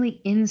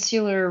extremely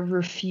insular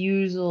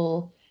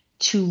refusal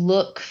to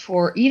look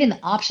for even the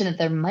option that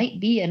there might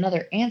be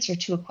another answer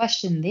to a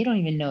question they don't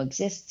even know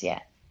exists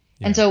yet.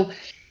 Yeah. And so,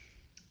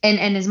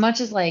 and as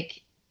much as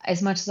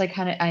I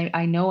kind of,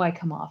 I know I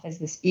come off as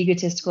this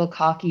egotistical,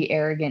 cocky,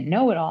 arrogant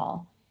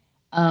know-it-all.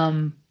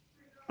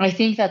 I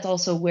think that's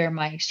also where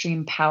my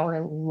extreme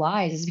power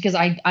lies, is because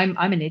I'm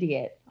an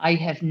idiot. I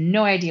have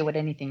no idea what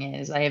anything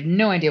is. I have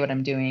no idea what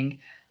I'm doing.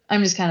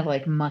 I'm just kind of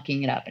like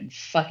mucking it up and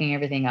fucking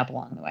everything up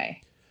along the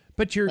way.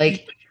 But you're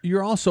Like,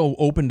 also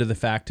open to the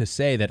fact to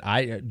say that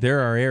there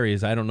are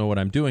areas I don't know what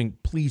I'm doing.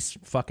 Please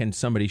fucking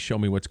somebody show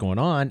me what's going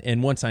on.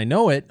 And once I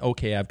know it,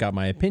 okay, I've got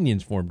my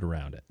opinions formed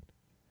around it.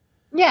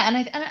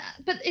 yeah,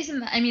 but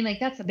isn't that, I mean, like,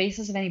 that's the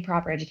basis of any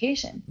proper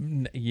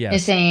education. Yes,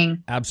 Is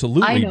saying, I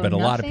absolutely. know But a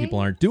lot of nothing. people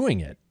aren't doing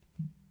it.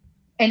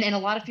 And a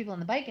lot of people in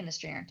the bike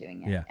industry aren't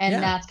doing it. Yeah. And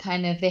Yeah. that's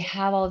kind of, they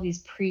have all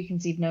these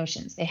preconceived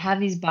notions. They have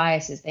these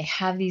biases. They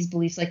have these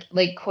beliefs,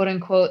 like quote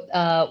unquote,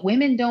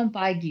 women don't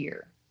buy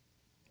gear.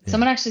 Yeah.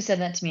 Someone actually said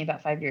that to me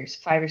about 5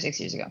 or 6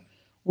 years ago.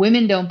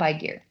 Women don't buy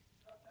gear.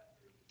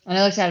 And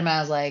I looked at him and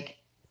I was like,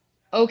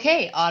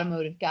 okay,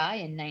 automotive guy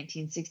in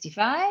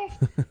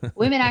 1965.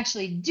 Women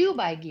actually do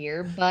buy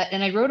gear,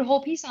 and I wrote a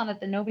whole piece on it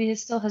that nobody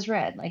still has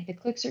read. Like, the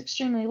clicks are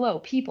extremely low.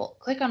 People,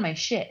 click on my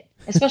shit,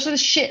 especially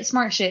the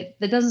smart shit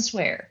that doesn't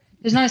swear.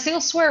 There's not a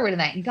single swear word in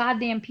that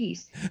goddamn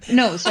piece.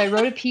 No, so I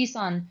wrote a piece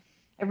on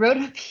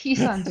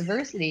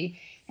diversity,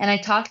 and I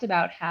talked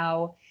about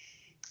how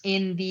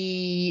in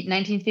the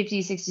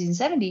 1950s, 60s, and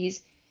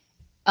 70s,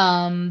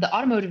 the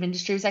automotive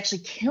industry was actually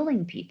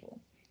killing people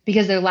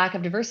because of their lack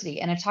of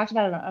diversity. And I've talked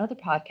about it on other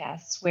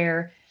podcasts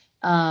where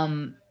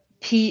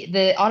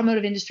the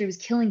automotive industry was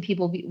killing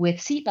people with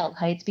seatbelt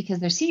heights because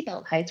their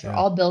seatbelt heights were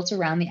all built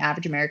around the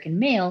average American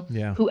male,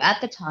 who at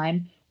the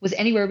time was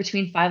anywhere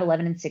between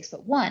 5'11" and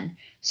 6'1".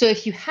 So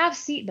if you have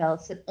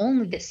seatbelts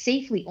that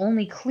safely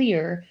only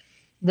clear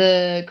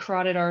the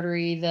carotid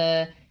artery,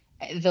 the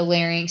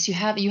larynx, you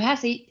have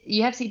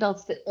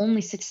seatbelts that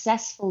only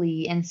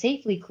successfully and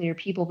safely clear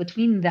people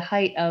between the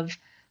height of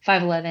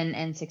 5'11"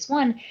 and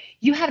 6'1",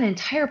 you have an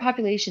entire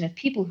population of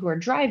people who are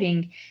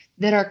driving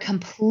that are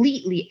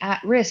completely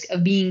at risk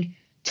of being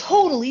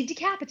totally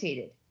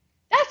decapitated.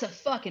 That's a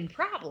fucking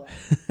problem.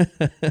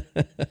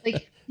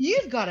 Like,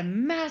 you've got a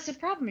massive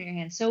problem in your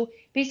hands. So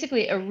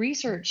basically, a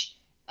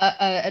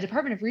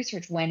department of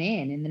research went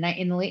in the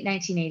late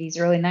 1980s,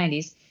 early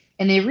 90s,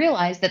 and they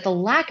realized that the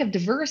lack of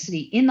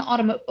diversity in the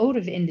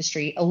automotive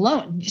industry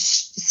alone,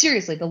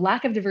 seriously, the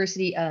lack of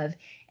diversity of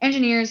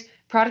engineers,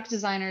 product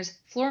designers,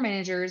 floor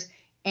managers,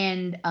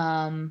 and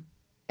the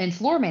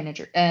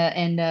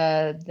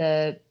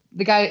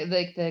guy,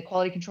 like the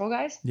quality control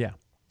guys. Yeah.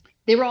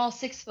 They were all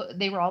 6 foot.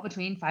 They were all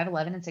between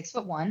 5'11" and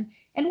 6'1"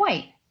 and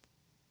white.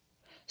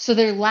 So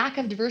their lack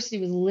of diversity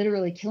was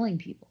literally killing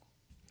people.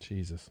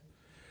 Jesus.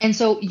 And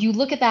so you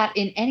look at that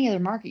in any other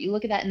market. You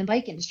look at that in the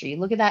bike industry. You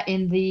look at that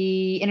in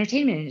the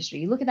entertainment industry.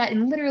 You look at that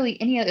in literally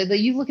any other.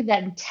 You look at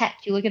that in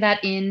tech. You look at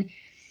that in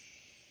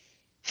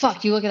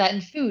you look at that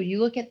in food. You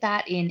look at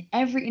that in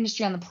every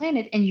industry on the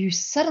planet, and you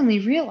suddenly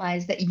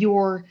realize that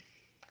your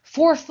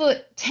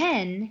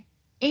 4'10"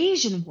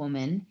 Asian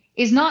woman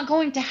is not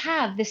going to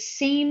have the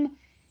same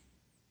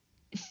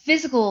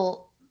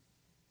physical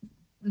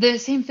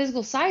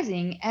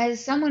sizing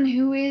as someone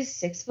who is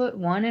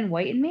 6'1" and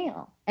white and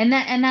male.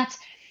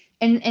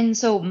 And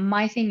so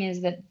my thing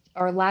is that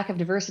our lack of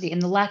diversity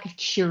and the lack of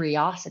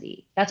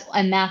curiosity, that's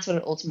what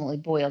it ultimately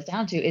boils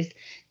down to, is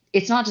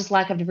it's not just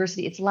lack of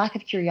diversity, it's lack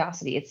of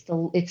curiosity. It's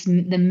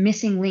the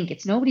missing link.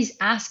 It's nobody's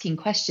asking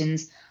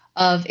questions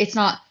of, it's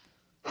not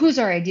who's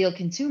our ideal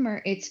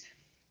consumer, it's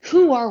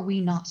who are we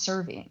not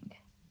serving?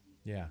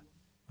 Yeah.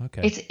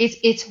 Okay.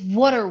 It's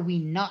what are we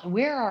not,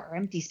 where are our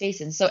empty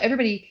spaces? So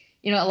everybody,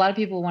 a lot of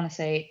people want to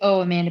say, oh,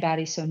 Amanda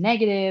Batty's so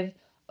negative.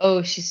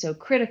 Oh, she's so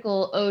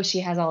critical. Oh, she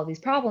has all of these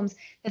problems.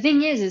 The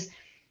thing is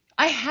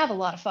I have a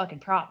lot of fucking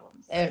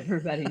problems.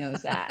 Everybody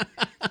knows that.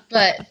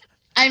 But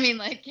I mean,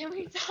 like, can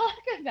we talk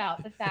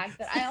about the fact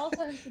that I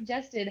also have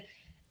suggested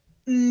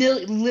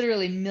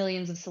literally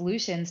millions of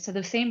solutions to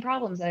the same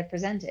problems that I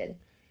presented?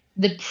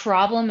 The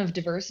problem of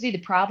diversity, the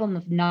problem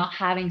of not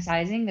having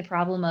sizing, the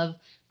problem of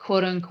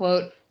quote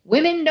unquote,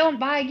 women don't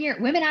buy gear.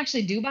 Women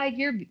actually do buy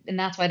gear, and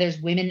that's why there's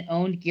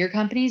women-owned gear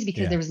companies,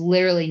 because there was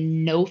literally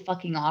no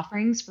fucking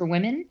offerings for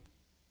women.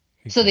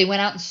 Exactly. So they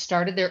went out and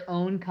started their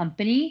own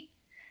company.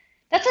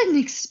 That's an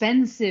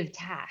expensive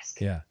task,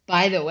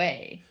 by the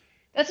way.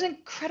 That's an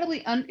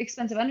incredibly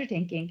expensive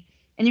undertaking.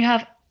 And you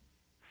have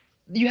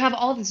you have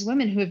all these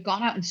women who have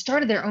gone out and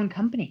started their own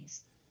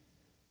companies.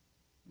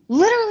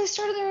 Literally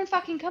started their own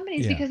fucking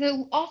companies because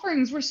the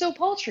offerings were so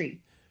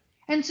paltry.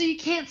 And so you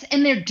can't,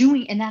 and they're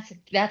doing, and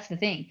that's the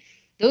thing.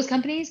 Those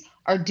companies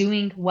are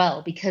doing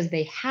well because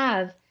they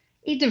have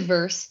a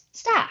diverse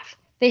staff.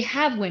 They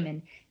have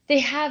women, they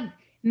have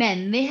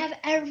men, they have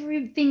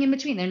everything in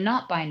between. They're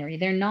not binary.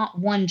 They're not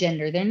one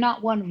gender. They're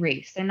not one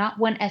race. They're not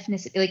one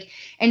ethnicity. Like,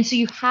 and so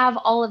you have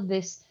all of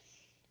this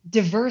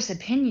diverse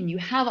opinion. You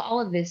have all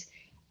of this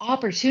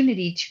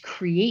opportunity to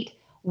create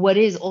what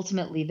is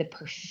ultimately the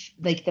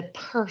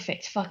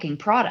perfect fucking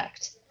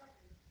product.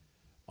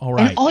 All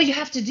right. And all you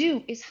have to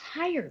do is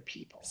hire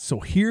people. So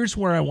here's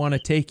where I want to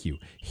take you.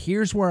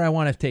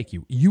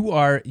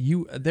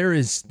 There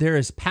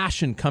is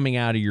passion coming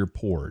out of your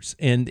pores,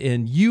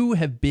 and you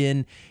have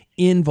been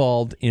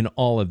involved in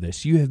all of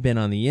this. You have been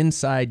on the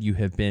inside, you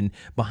have been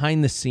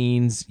behind the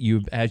scenes,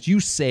 you, as you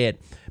say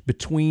it,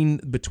 between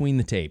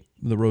the tape,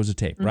 the rows of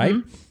tape, right?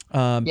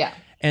 Yeah.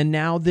 And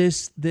now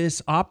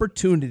this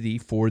opportunity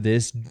for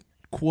this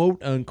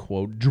quote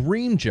unquote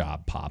dream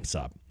job pops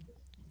up.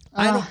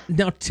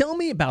 Now tell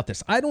me about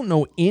this. I don't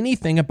know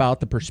anything about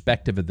the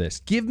perspective of this.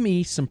 Give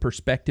me some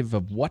perspective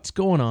of what's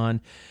going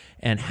on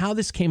and how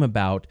this came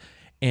about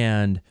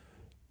and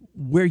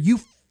where you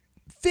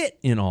fit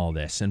in all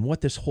this and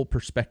what this whole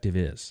perspective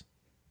is.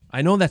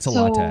 I know that's a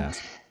lot to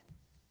ask.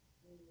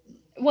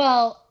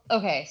 Well,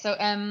 okay. So,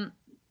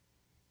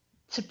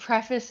 to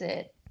preface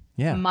it,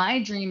 yeah,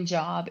 my dream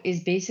job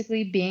is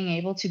basically being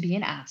able to be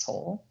an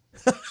asshole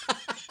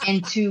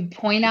and to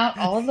point out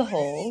all of the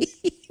holes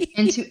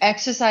and to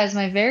exercise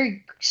my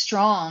very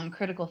strong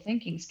critical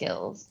thinking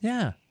skills.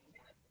 Yeah.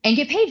 And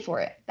get paid for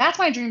it. That's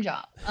my dream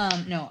job.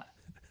 No.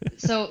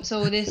 So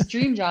this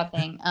dream job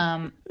thing,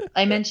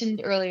 I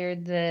mentioned earlier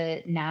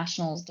the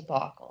national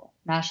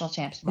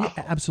champs debacle.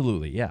 Yeah,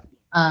 absolutely. Yeah.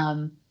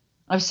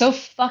 I was so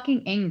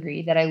fucking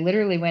angry that I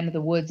literally went to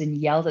the woods and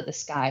yelled at the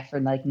sky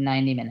for like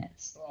 90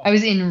 minutes. I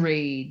was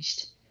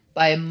enraged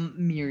by a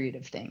myriad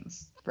of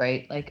things,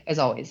 right? Like, as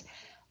always.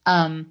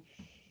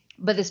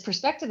 But this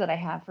perspective that I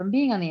have from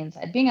being on the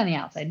inside, being on the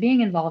outside,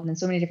 being involved in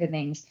so many different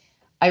things,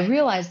 I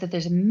realized that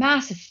there's a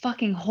massive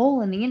fucking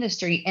hole in the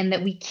industry and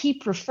that we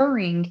keep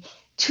referring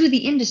to the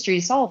industry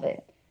to solve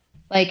it.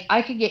 Like,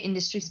 I could get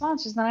industry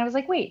sponsors, and then I was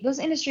like, wait, those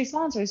industry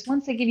sponsors,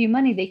 once they give you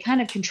money, they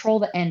kind of control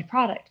the end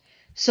product.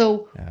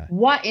 So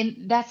what?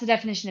 And that's the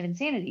definition of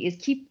insanity: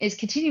 is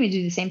continuing to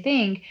do the same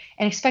thing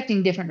and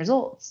expecting different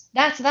results.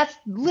 That's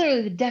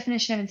literally the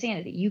definition of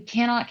insanity. You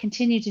cannot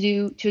continue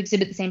to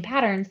exhibit the same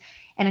patterns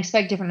and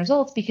expect different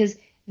results, because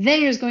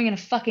then you're just going in a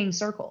fucking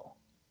circle.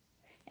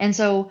 And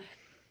so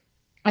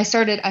I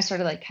started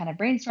like kind of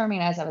brainstorming,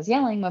 and as I was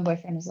yelling, my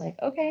boyfriend was like,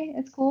 "Okay,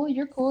 it's cool.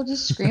 You're cool.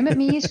 Just scream at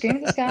me, scream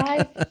at the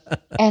sky."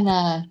 And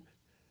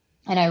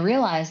I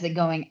realized that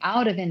going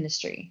out of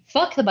industry,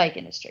 fuck the bike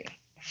industry,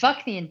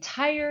 fuck the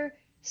entire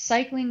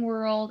cycling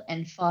world,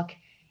 and fuck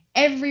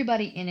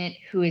everybody in it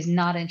who is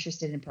not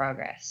interested in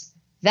progress.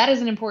 That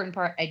is an important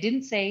part. I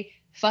didn't say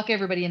fuck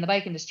everybody in the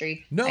bike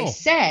industry. No. I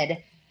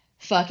said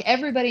fuck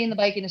everybody in the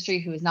bike industry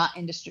who is not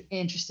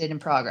interested in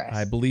progress.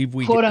 I believe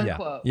we quote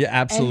unquote. Yeah,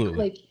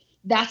 absolutely. And,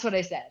 that's what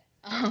I said.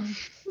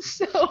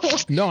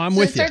 No, I'm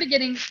with you.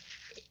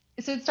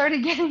 It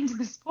started getting to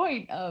this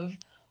point of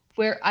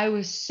where I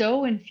was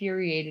so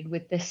infuriated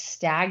with this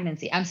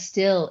stagnancy. I'm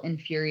still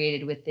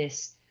infuriated with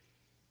this.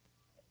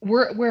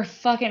 We're a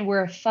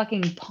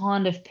fucking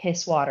pond of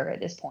piss water at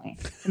this point.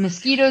 The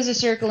mosquitoes are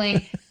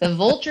circling. The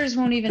vultures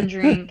won't even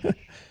drink.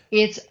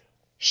 It's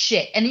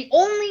shit. And the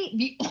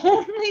only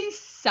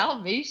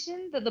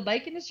salvation that the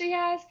bike industry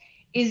has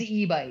is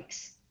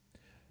e-bikes.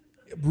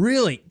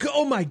 Really?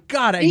 Oh my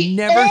God! I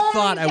never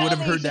thought I would have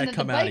heard that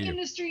come out of you. The bike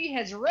industry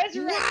has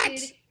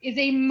resurrected is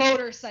a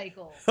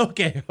motorcycle.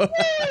 Okay.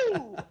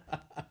 Woo!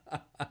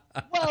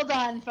 Well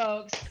done,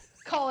 folks.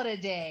 Call it a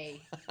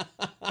day.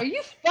 Are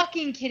you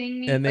fucking kidding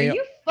me? Are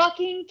you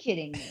fucking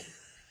kidding me?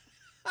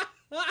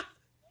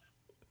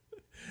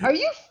 Are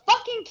you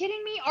fucking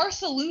kidding me? Our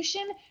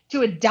solution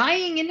to a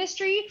dying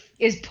industry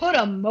is put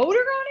a motor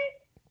on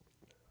it?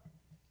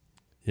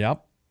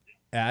 Yep.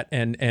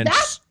 And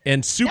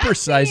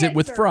supersize it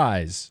with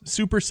fries.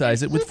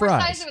 Supersize it with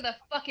fries. Supersize it with a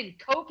fucking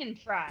Coke and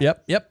fries.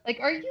 Yep. Like,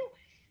 are you?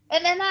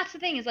 And then that's the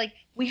thing, is like,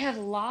 we have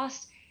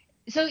lost.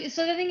 So the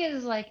thing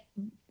is like,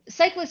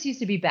 cyclists used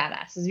to be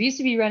badasses. We used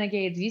to be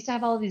renegades. We used to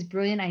have all of these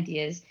brilliant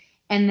ideas,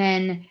 and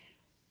then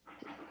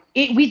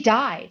we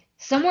died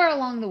somewhere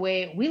along the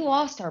way. We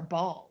lost our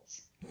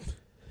balls.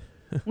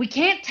 We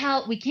can't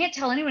tell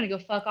anyone to go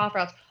fuck off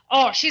routes.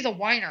 Oh, she's a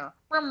whiner.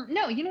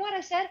 No, you know what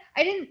I said?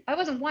 I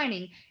wasn't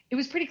whining. It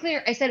was pretty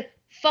clear. I said,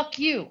 fuck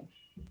you.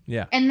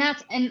 Yeah. And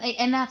that's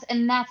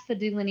the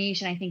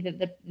delineation. I think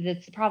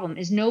that's the problem,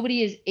 is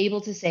nobody is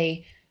able to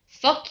say,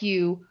 fuck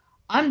you,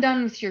 I'm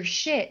done with your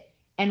shit,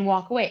 and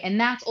walk away. And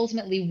that's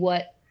ultimately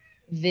what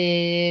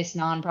this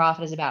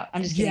nonprofit is about.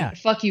 I'm just kidding. Yeah.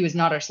 Fuck you is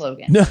not our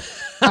slogan. No.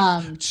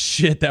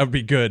 Shit, that would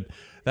be good.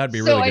 That'd be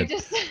really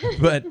good. So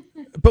but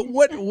But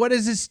what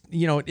is this?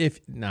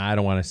 I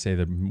don't want to say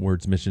the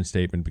words mission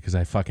statement because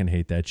I fucking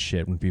hate that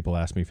shit when people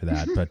ask me for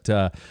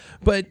that.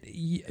 But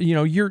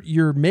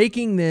you're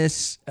making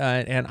this,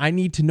 and I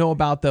need to know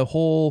about the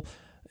whole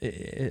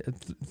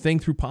thing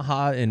through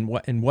Paha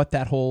and what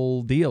that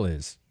whole deal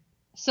is.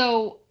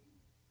 So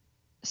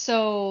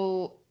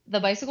the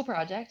Bicycle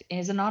Project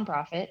is a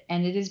nonprofit,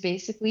 and it is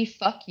basically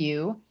fuck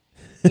you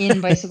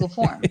in bicycle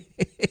form.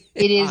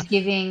 It is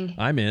giving.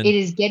 I'm in. It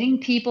is getting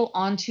people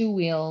onto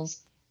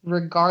wheels,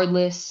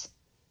 regardless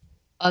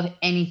of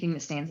anything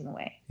that stands in the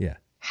way. Yeah.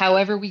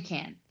 However we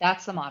can.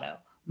 That's the motto.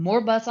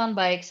 More butts on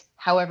bikes,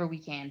 however we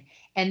can.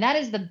 And that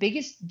is the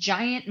biggest,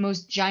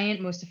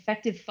 most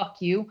effective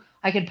fuck you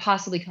I could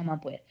possibly come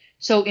up with.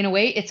 So in a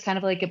way, it's kind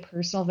of like a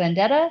personal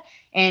vendetta,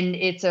 and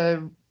it's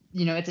a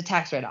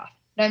tax write-off.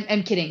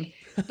 I'm kidding,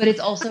 but it's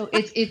also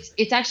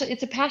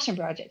it's a passion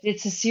project.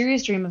 It's a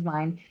serious dream of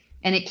mine,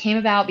 and it came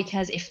about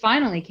because it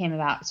finally came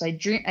about. So I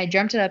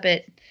dreamt up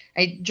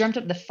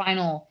the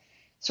final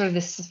sort of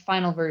this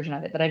final version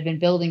of it that I've been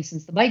building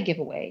since the bike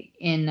giveaway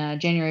in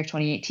January of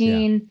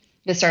 2018. Yeah.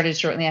 That started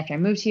shortly after I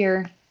moved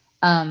here.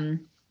 And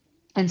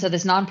so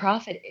this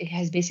nonprofit, it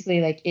has basically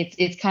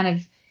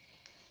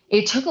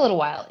it took a little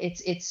while.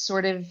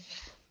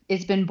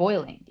 It's been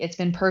boiling. It's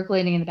been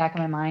percolating in the back of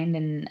my mind.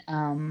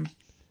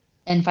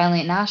 And finally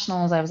at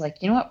nationals, I was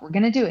like, you know what, we're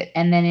going to do it.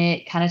 And then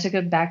it kind of took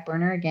a back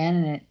burner again,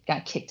 and it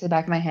got kicked to the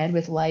back of my head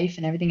with life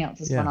and everything else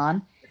that's going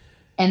on.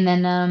 And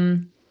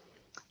then,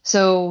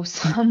 so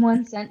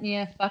someone sent me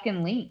a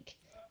fucking link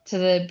to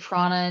the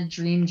Prana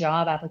Dream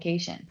Job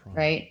application.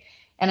 Right.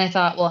 And I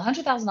thought, well,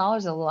 $100,000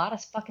 is a lot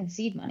of fucking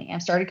seed money.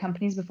 I've started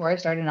companies before. I've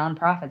started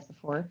nonprofits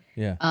before.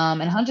 Yeah. And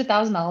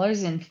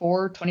 $100,000 in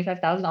 4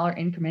 $25,000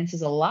 increments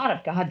is a lot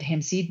of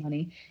goddamn seed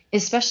money,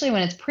 especially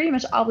when it's pretty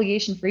much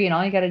obligation free and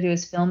all you got to do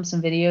is film some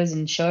videos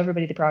and show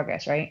everybody the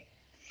progress, right?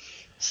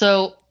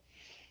 So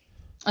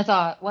I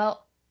thought,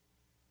 well,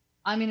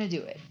 I'm going to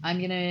do it. I'm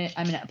going to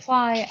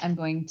apply. I'm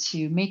going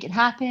to make it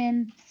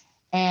happen.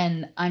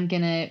 And I'm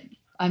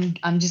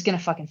just going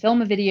to fucking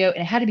film a video,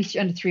 and it had to be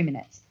under 3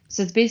 minutes.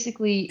 So it's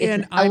basically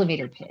an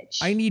elevator pitch.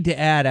 I need to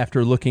add,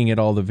 after looking at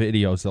all the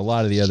videos, a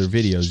lot of the other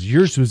videos,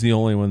 yours was the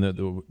only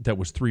one that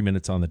was 3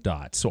 minutes on the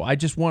dot. So I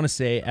just want to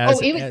say,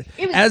 as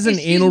an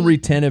anal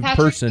retentive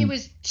person, it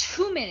was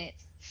 2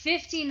 minutes,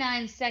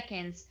 59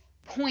 seconds,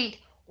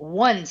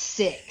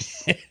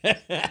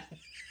 0.16.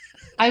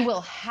 I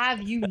will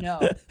have you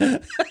know.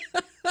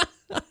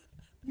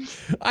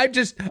 I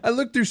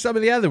looked through some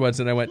of the other ones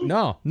and I went,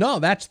 no,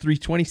 that's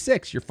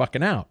 3:26. You're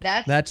fucking out.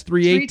 That's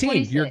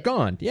 3:18. You're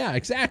gone. Yeah,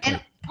 exactly.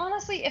 And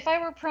honestly, if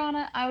I were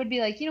Prana, I would be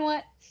like, you know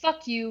what?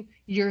 Fuck you.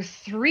 You're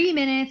 3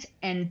 minutes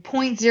and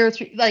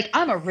 0.03. Like,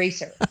 I'm a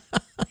racer.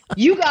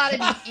 You got to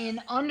be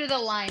in under the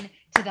line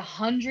to the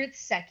 100th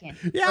second.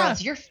 Yeah. Or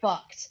else you're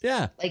fucked.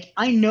 Yeah. Like,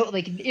 I know,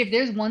 like, if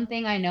there's one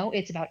thing I know,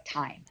 it's about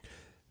time.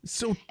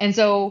 So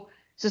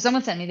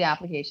someone sent me the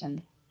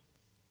application.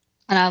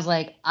 And I was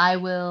like,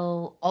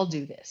 I'll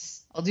do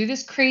this. I'll do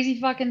this crazy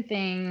fucking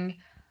thing.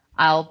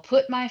 I'll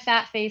put my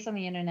fat face on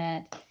the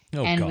internet,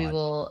 and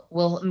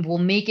we'll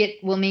make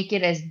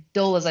it as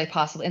dull as I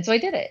possibly. And so I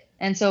did it.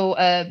 And so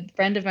a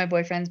friend of my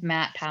boyfriend's,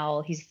 Matt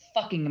Powell, he's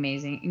fucking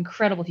amazing,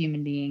 incredible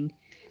human being,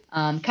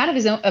 kind of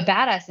a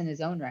badass in his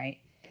own right.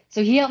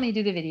 So he helped me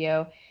do the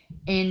video,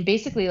 and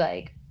basically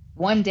like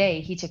one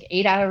day he took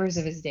 8 hours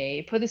of his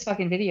day, put this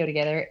fucking video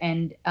together,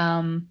 and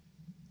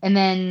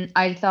then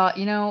I thought,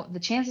 the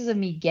chances of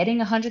me getting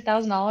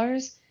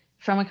 $100,000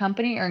 from a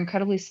company are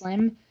incredibly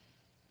slim.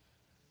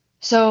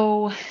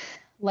 So,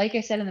 like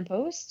I said in the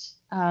post,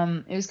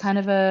 it was kind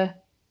of all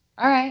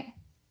right,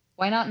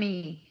 why not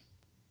me?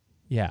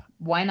 Yeah.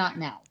 Why not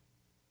now?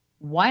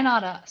 Why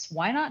not us?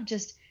 Why not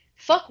just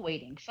fuck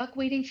waiting? Fuck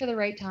waiting for the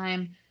right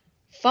time.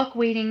 Fuck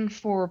waiting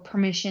for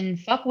permission.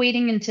 Fuck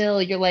waiting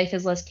until your life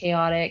is less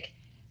chaotic.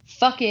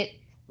 Fuck it.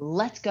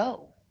 Let's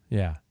go.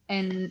 Yeah.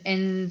 And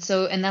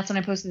that's when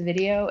I posted the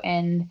video,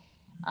 and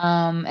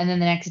then the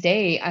next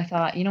day I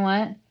thought, you know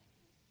what?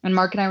 And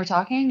Mark and I were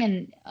talking,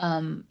 and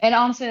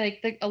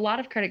honestly, like a lot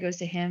of credit goes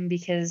to him,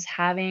 because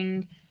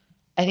I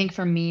think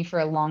for me for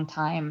a long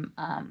time,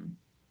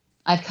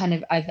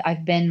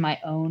 I've been my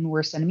own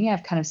worst enemy.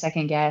 I've kind of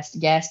second guessed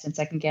and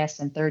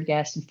third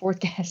guessed and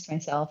fourth guessed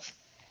myself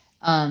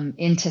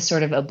into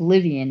sort of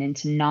oblivion,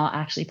 into not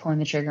actually pulling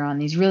the trigger on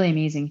these really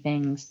amazing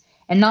things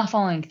and not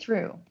following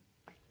through.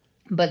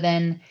 But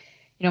then,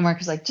 Mark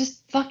was like,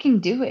 just fucking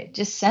do it.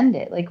 Just send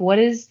it. Like,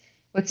 what's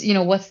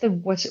the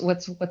worst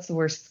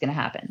that's going to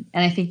happen?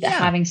 And I think that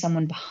having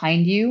someone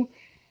behind you,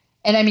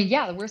 and I mean,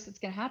 the worst that's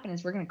going to happen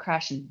is we're going to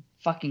crash and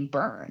fucking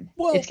burn.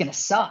 Well, it's going to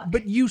suck.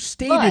 But you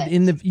stated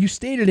in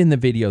the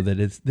video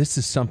that this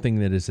is something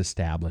that is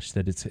established,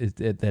 that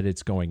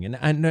it's going.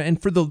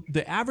 And for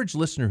the average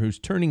listener who's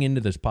turning into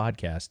this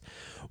podcast,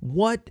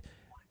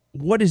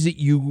 what is it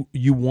you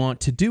want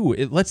to do?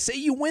 Let's say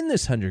you win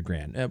this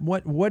 $100,000.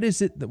 What is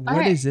it?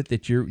 Is it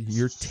that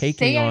you're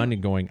taking on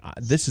and going?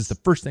 This is the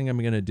first thing I'm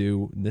going to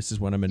do. This is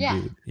what I'm going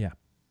to do. Yeah.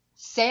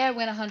 say I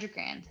win 100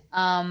 grand.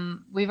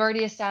 We've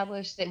already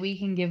established that we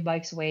can give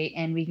bikes away,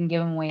 and we can give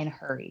them away in a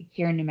hurry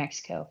here in New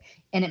Mexico,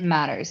 and it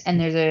matters. And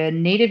there's a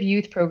Native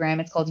youth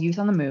program. It's called Youth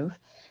on the Move,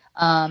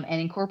 and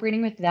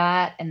incorporating with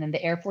that, and then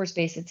the Air Force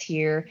Base that's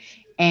here,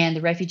 and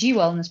the Refugee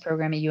Wellness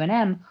Program at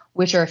UNM,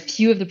 which are a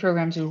few of the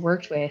programs we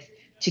worked with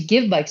to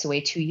give bikes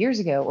away 2 years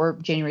ago, or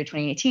January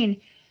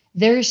 2018.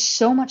 There's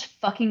so much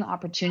fucking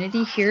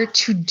opportunity here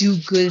to do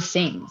good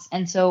things.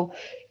 And so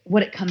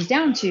what it comes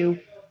down to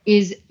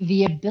is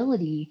the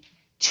ability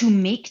to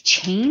make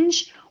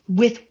change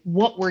with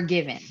what we're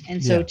given.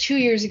 And so 2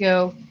 years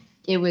ago,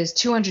 it was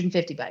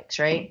 250 bikes,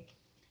 right?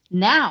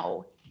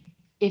 Now,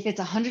 if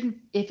it's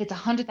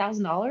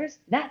 $100,000,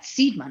 that's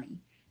seed money.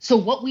 So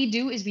what we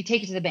do is we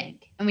take it to the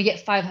bank and we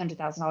get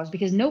 $500,000,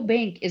 because no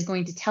bank is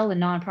going to tell a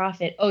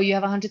nonprofit, oh, you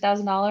have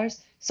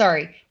 $100,000?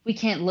 Sorry, we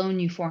can't loan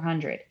you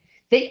 400.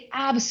 They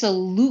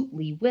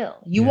absolutely will.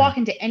 You walk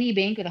into any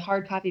bank with a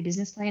hard copy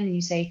business plan and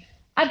you say,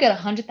 I've got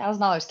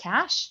 $100,000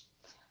 cash.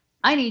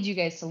 I need you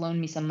guys to loan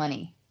me some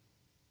money.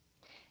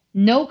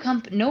 No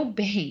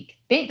bank.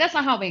 That's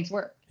not how banks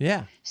work.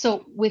 Yeah.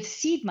 So with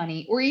seed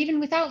money, or even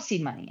without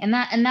seed money, and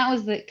that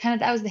was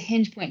the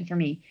hinge point for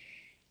me.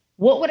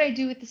 What would I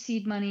do with the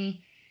seed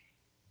money?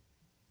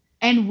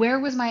 And where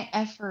was my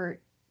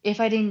effort if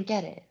I didn't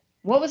get it?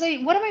 What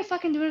am I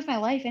fucking doing with my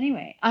life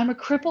anyway? I'm a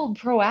crippled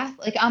pro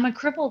athlete. Like, I'm a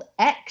crippled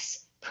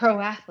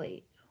ex-pro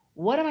athlete.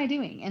 What am I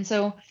doing? And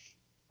so,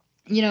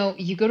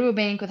 you go to a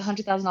bank with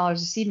 $100,000 of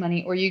seed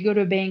money, or you go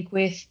to a bank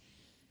with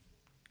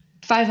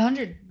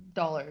 $500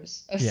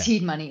 of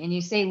seed money, and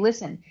you say,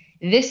 listen,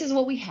 this is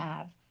what we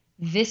have.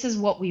 This is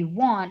what we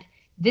want.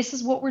 This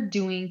is what we're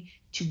doing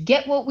to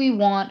get what we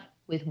want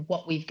with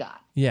what we've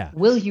got. Yeah.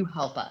 Will you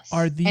help us?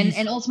 Are these...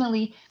 And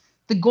ultimately,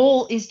 the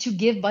goal is to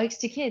give bikes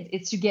to kids.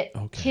 It's to get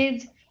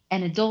kids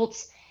and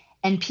adults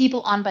and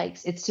people on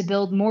bikes. It's to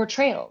build more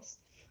trails.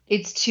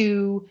 It's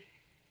to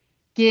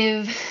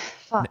give...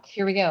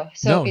 here we go.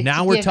 So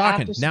now we're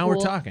talking. Now we're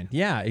talking.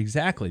 Yeah,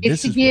 exactly.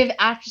 It's to give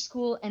after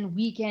school and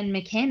weekend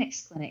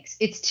mechanics clinics.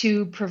 It's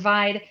to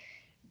provide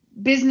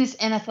business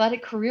and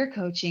athletic career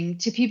coaching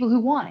to people who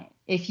want it.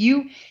 If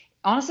you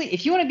want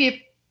to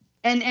be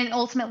and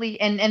ultimately,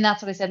 and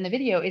that's what I said in the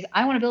video, is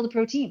I want to build a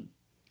pro team.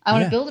 I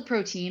want to build a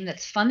pro team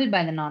that's funded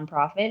by the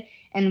nonprofit.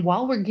 And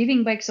while we're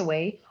giving bikes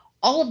away,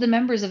 all of the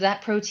members of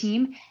that pro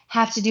team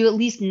have to do at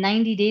least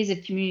 90 days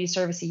of community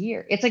service a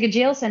year. It's like a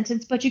jail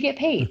sentence, but you get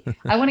paid.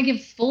 I want to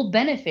give full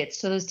benefits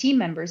to those team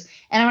members,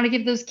 and I want to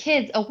give those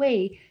kids a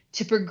way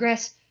to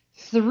progress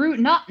through,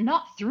 not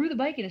through the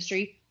bike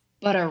industry,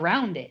 but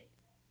around it.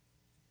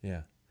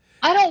 Yeah.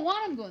 I don't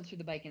want them going through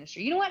the bike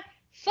industry. You know what?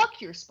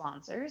 Fuck your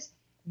sponsors.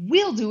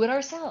 We'll do it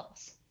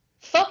ourselves.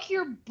 Fuck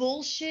your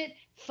bullshit.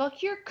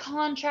 Fuck your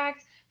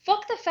contracts.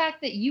 Fuck the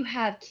fact that you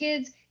have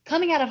kids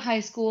coming out of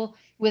high school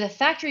with a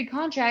factory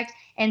contract,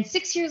 and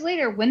 6 years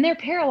later, when they're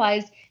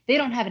paralyzed, they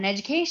don't have an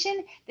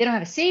education, they don't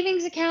have a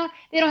savings account,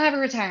 they don't have a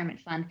retirement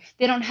fund,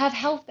 they don't have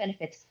health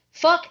benefits.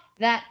 Fuck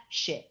that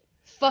shit.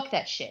 Fuck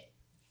that shit.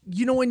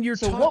 When you're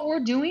what we're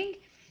doing,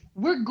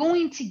 we're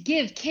going to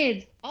give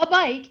kids a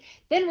bike,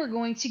 then we're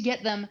going to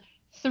get them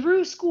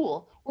through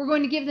school. We're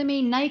going to give them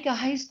a NICA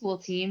high school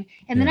team,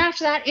 and then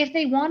after that, if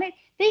they want it,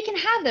 they can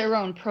have their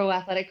own pro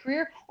athletic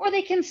career, or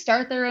they can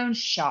start their own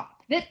shop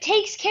that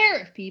takes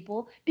care of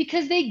people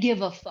because they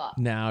give a fuck.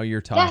 Now you're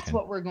talking. That's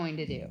what we're going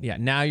to do. Yeah,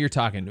 now you're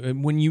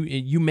talking. When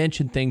you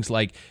mentioned things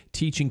like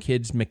teaching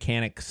kids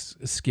mechanics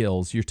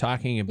skills, you're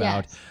talking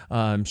about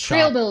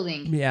trail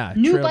building. Yeah,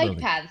 new trail bike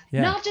building. paths.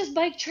 Yeah. Not just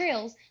bike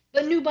trails,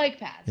 but new bike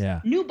paths.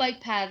 Yeah. New bike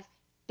paths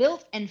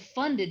built and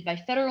funded by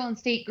federal and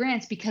state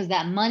grants, because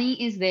that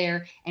money is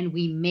there and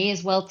we may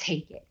as well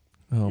take it.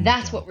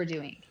 That's what we're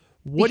doing.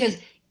 Because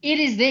it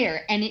is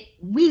there, and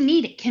we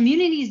need it.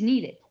 Communities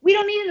need it. We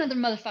don't need another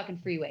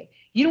motherfucking freeway.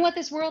 You know what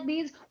this world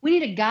needs? We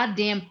need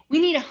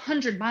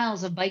 100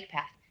 miles of bike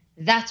path.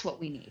 That's what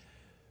we need.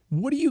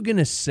 What are you going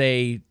to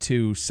say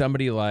to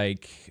somebody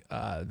like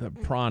the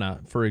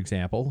Prana, for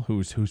example,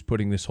 who's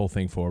putting this whole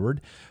thing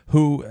forward,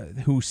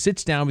 who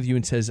sits down with you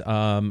and says,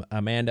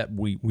 Amanda,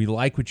 we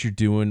like what you're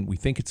doing. We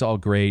think it's all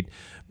great,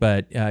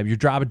 but you're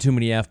dropping too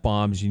many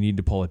F-bombs. You need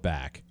to pull it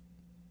back.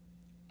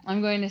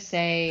 I'm going to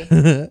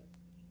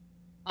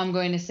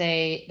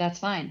say that's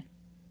fine.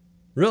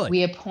 Really?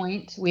 We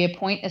appoint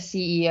a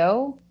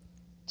CEO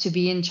to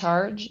be in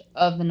charge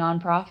of the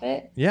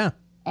nonprofit. Yeah.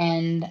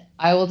 And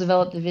I will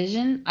develop the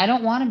vision. I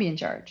don't want to be in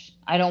charge.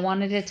 I don't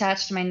want it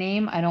attached to my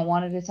name. I don't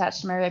want it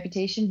attached to my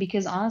reputation,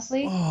 because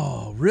honestly.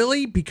 Oh,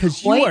 really?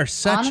 Because you are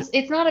such.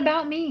 It's not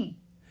about me.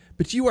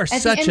 But you are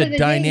such a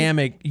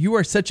dynamic. You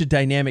are such a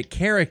dynamic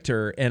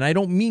character, and I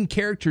don't mean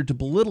character to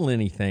belittle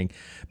anything,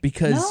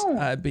 because.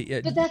 No,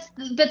 but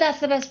that's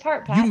the best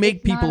part, Pat. You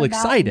make people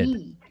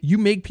excited. You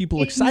make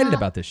people excited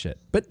about this shit.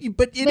 But it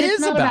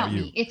is about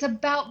you. Me. It's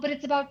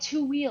about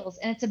two wheels,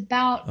 and it's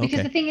about,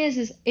 because the thing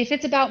is if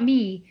it's about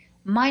me,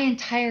 my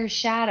entire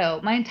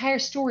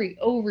story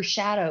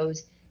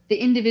overshadows the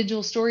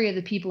individual story of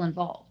the people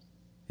involved.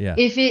 Yeah.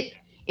 If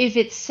if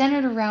it's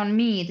centered around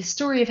me, the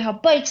story of how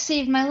bikes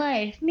saved my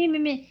life,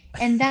 me,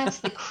 and that's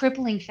the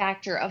crippling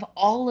factor of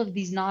all of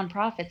these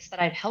nonprofits that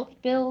I've helped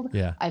build,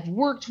 Yeah. I've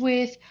worked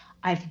with,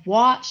 I've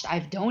watched,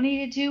 I've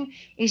donated to,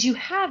 is you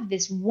have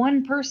this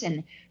one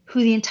person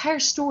who the entire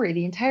story,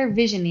 the entire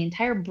vision, the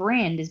entire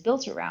brand is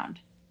built around.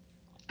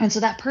 And so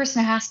that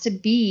person has to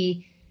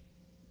be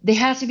a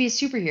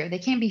superhero. They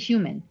can't be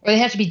human, or they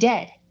have to be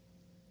dead.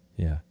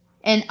 Yeah.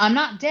 And I'm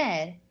not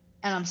dead,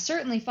 and I'm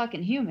certainly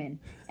fucking human.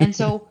 And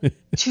so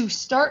to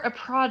start a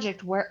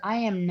project where I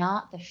am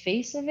not the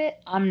face of it,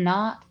 I'm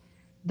not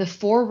the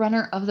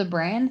forerunner of the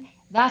brand,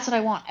 that's what I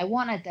want. I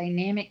want a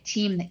dynamic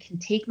team that can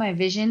take my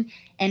vision,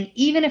 and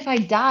even if I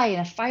die in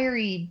a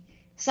fiery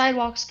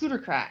sidewalk scooter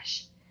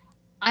crash,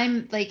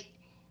 I'm like,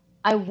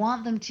 I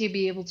want them to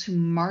be able to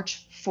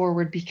march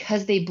forward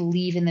because they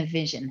believe in the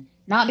vision,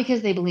 not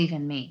because they believe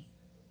in me.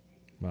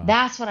 Wow.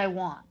 That's what I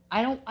want.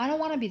 I don't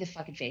want to be the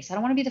fucking face. I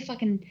don't want to be the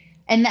fucking,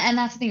 and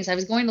that's the thing is I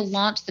was going to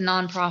launch the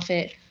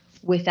nonprofit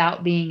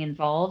without being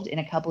involved in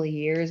a couple of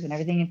years when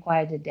everything had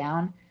quieted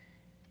down.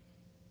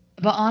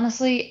 But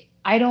honestly,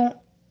 I don't,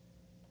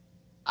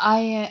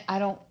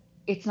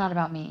 it's not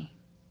about me.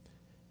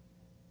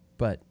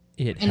 But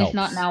it and helps. if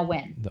not now,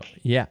 when?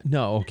 Yeah.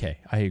 No. Okay.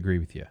 I agree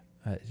with you.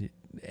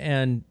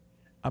 And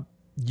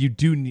you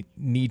do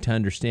need to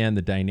understand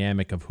the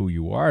dynamic of who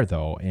you are,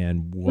 though,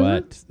 and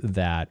what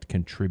that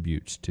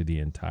contributes to the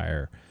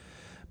entire.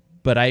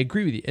 But I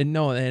agree with you. And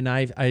no, and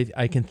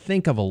I can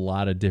think of a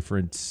lot of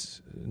different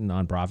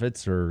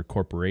nonprofits or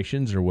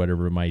corporations or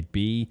whatever it might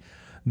be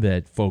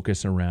that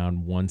focus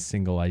around one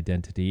single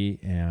identity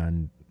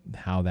and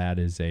how that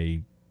is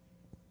a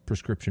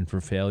prescription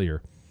for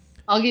failure.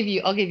 I'll give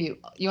you.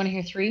 You want to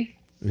hear 3?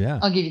 Yeah.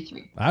 I'll give you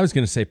 3. I was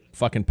going to say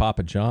fucking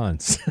Papa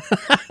John's.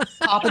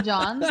 Papa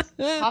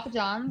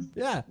John's.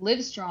 Yeah.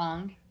 Live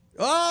Strong.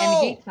 Oh! And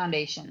the Gates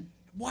Foundation.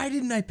 Why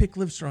didn't I pick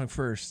Live Strong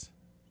first?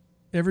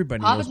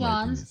 Everybody Papa knows my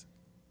John's, opinions.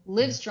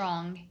 Live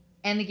Strong,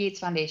 and the Gates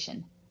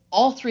Foundation.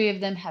 All 3 of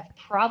them have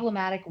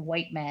problematic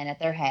white men at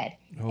their head.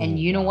 And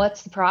you know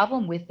what's the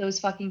problem with those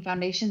fucking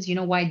foundations? You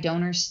know why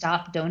donors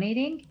stop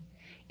donating?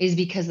 Is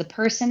because the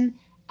person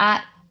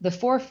at the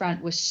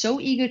forefront was so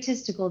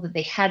egotistical that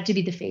they had to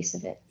be the face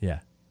of it. Yeah.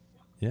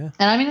 Yeah.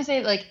 And I'm going to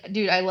say, like,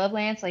 dude, I love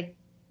Lance, like,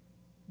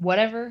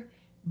 whatever.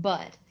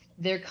 But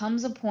there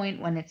comes a point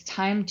when it's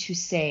time to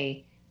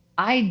say,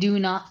 I do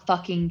not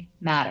fucking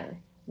matter.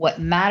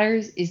 What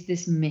matters is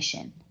this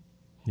mission.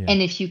 Yeah.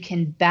 And if you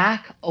can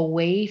back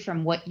away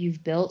from what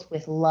you've built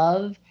with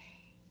love,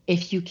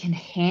 if you can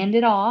hand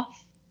it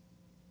off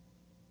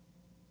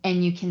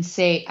and you can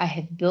say, I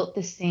have built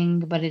this thing,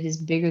 but it is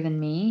bigger than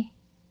me.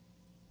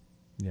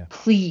 Yeah.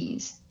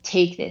 Please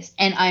take this.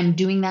 And I'm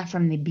doing that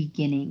from the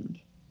beginning.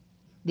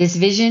 This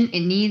vision, it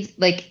needs,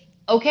 like,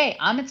 okay,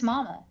 I'm its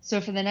mama.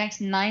 So for the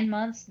next 9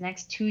 months,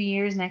 next 2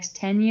 years, next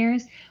 10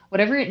 years,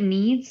 whatever it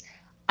needs,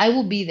 I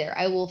will be there.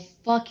 I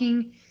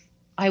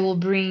will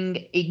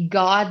bring a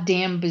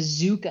goddamn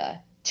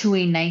bazooka to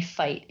a knife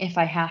fight if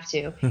I have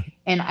to.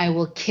 And I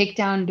will kick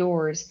down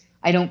doors.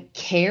 I don't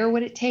care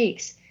what it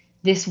takes.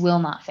 This will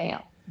not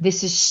fail.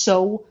 This is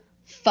so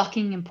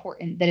fucking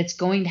important that it's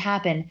going to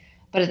happen.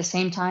 But at the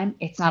same time,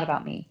 it's not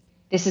about me.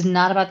 This is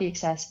not about the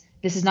success.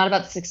 This is not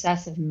about the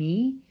success of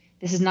me.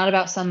 This is not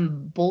about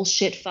some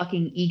bullshit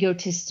fucking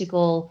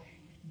egotistical,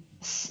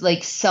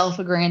 like,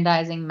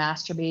 self-aggrandizing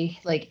masturbate,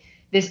 like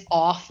this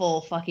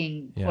awful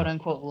fucking quote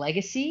unquote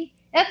legacy.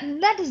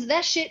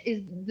 That shit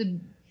is the.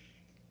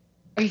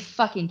 Are you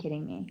fucking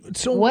kidding me?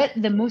 So what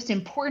the most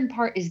important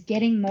part is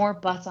getting more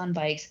butts on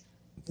bikes,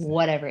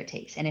 whatever it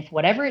takes. And if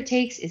whatever it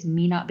takes is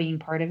me not being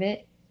part of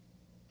it,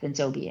 then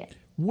so be it.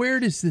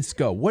 Where does this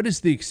go? What is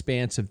the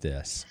expanse of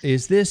this?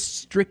 Is this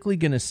strictly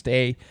going to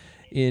stay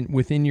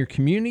within your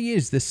community?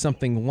 Is this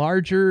something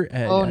larger?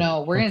 Oh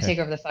no, we're going to take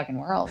over the fucking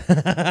world.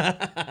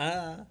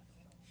 Are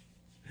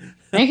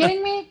you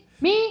kidding me?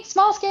 Me,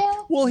 small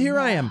scale? Well, here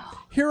I am.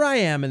 Here I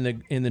am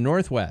in the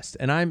Northwest,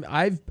 and I'm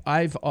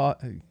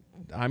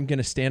going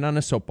to stand on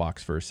a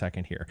soapbox for a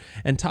second here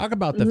and talk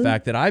about the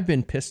fact that I've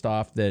been pissed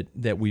off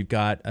that we've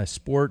got a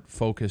sport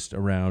focused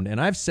around,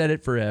 and I've said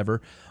it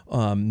forever,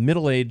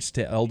 middle-aged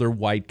to elder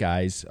white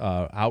guys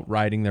out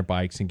riding their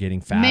bikes and getting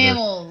fatter.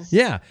 Mammals.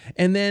 Yeah,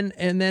 and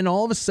then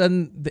all of a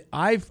sudden,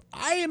 I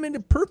am in a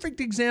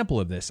perfect example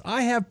of this.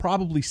 I have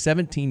probably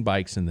 17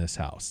 bikes in this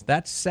house.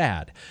 That's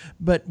sad.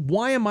 But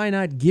why am I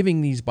not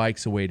giving these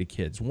bikes away to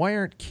kids? Why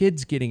aren't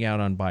kids getting out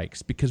on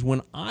bikes? Because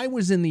when I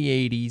was in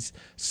the 80s,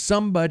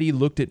 somebody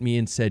looked at me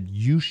and said,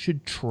 you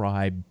should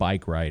try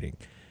bike riding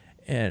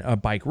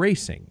and bike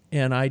racing.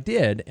 And I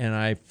did, and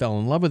I fell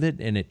in love with it,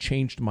 and it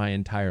changed my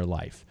entire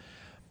life.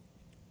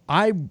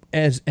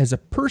 As a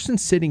person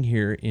sitting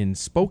here in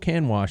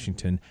Spokane,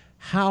 Washington,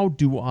 how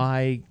do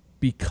I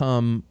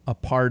become a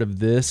part of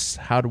this?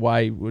 How do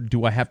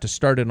I have to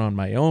start it on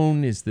my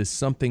own? Is this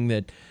something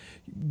that,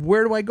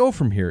 where do I go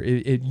from here?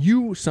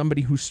 You,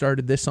 somebody who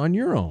started this on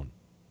your own.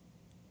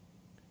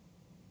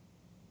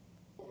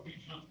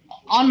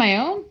 On my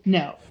own?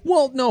 No.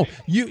 Well, no.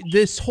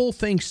 This whole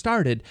thing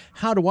started.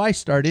 How do I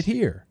start it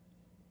here?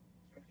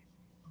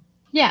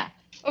 Yeah.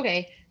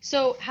 Okay.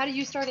 So how do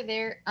you start it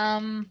there? I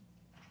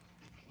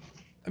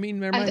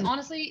mean,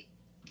 Honestly,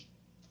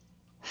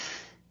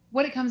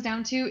 what it comes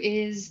down to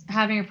is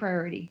having a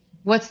priority.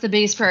 What's the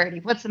biggest priority?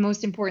 What's the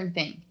most important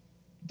thing?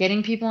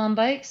 Getting people on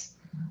bikes?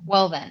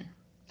 Well then,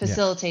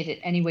 facilitate it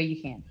any way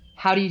you can.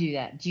 How do you do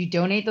that? Do you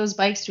donate those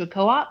bikes to a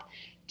co-op?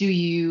 Do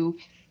you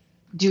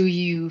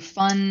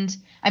fund?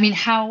 I mean,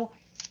 how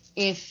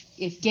if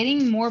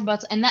getting more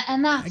butts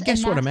I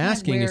guess what I'm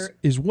asking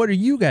is what are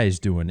you guys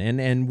doing,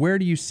 and where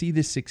do you see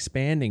this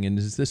expanding? And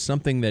is this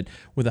something that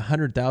with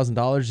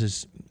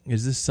 $100,000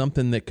 is this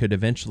something that could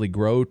eventually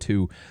grow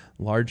to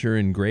larger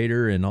and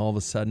greater, and all of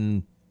a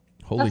sudden,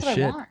 holy that's what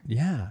shit, I want.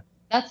 yeah,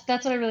 that's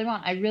what I really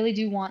want. I really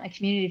do want a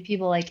community of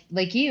people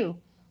like you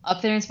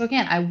up there in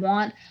Spokane. I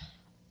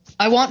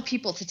want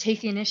people to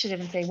take the initiative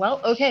and say,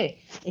 well, okay,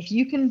 if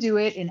you can do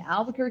it in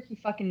Albuquerque,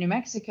 fucking New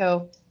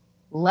Mexico,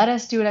 let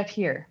us do it up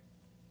here.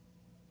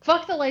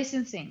 Fuck the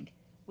licensing.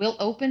 We'll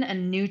open a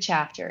new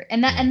chapter.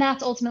 And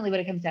that's ultimately what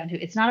it comes down to.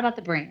 It's not about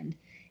the brand.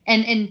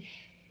 And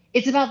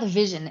it's about the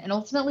vision. And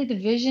ultimately the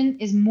vision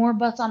is more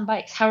butts on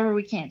bikes, however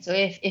we can. So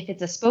if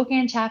it's a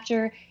Spokane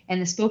chapter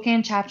and the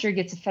Spokane chapter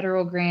gets a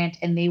federal grant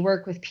and they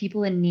work with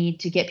people in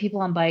need to get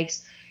people on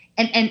bikes,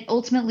 and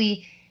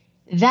ultimately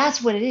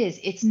that's what it is.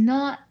 It's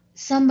not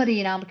somebody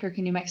in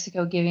Albuquerque, New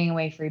Mexico giving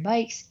away free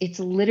bikes. It's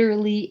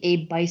literally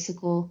a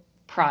bicycle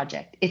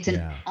project. It's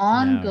an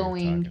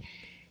ongoing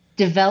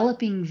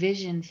developing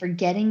vision for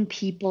getting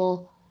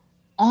people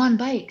on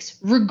bikes,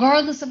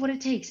 regardless of what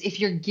it takes. If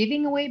you're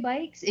giving away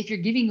bikes, if you're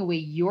giving away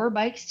your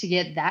bikes to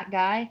get that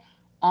guy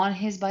on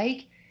his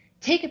bike,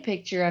 take a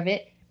picture of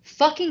it,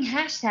 fucking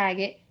hashtag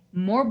it,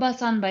 more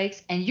butts on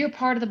bikes, and you're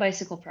part of the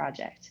bicycle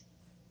project.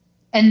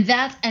 And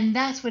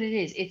that's what it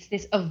is.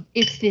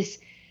 It's this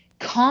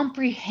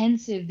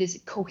comprehensive, this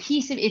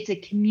cohesive, it's a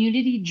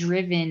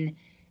community-driven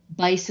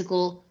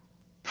bicycle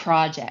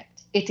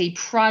project. It's a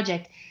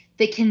project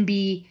that can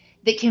be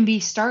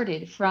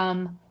started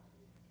from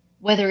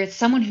whether it's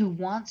someone who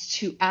wants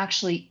to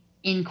actually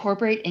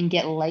incorporate and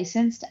get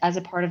licensed as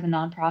a part of a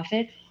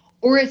nonprofit,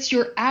 or it's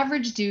your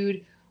average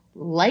dude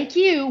like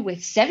you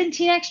with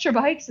 17 extra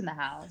bikes in the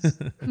house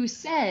who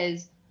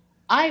says,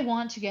 I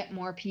want to get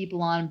more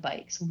people on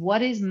bikes.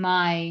 What's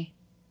my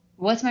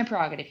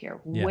prerogative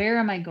here? Yeah. Where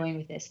am I going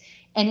with this?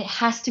 And it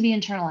has to be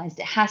internalized.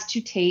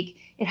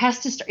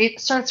 It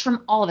starts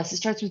from all of us. It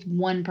starts with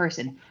one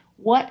person.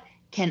 What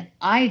can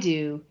I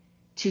do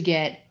to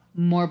get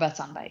more butts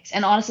on bikes?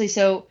 And honestly,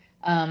 so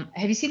have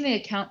you seen the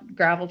account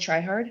Gravel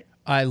Tryhard?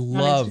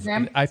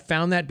 I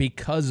found that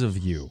because of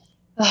you.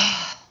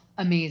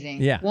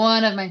 Amazing. Yeah.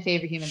 One of my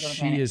favorite humans on the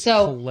planet. She is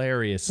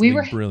hilariously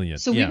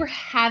brilliant. So we were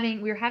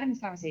having this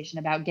conversation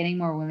about getting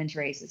more women to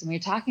races. And we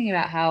were talking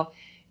about how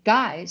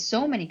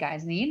so many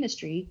guys in the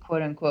industry,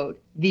 quote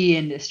unquote, the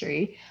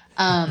industry,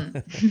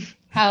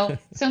 how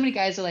so many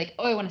guys are like,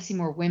 oh, I want to see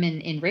more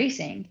women in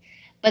racing,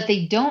 but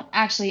they don't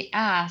actually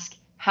ask,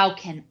 how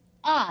can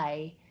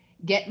I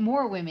get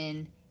more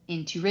women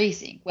into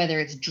racing, whether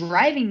it's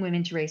driving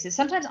women to races.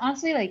 Sometimes,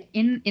 honestly, like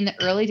in the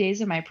early days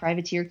of my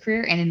privateer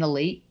career and in the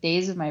late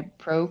days of my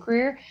pro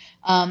career,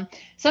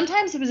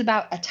 sometimes it was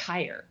about a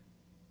tire.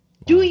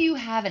 Wow. Do you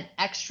have an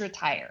extra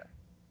tire?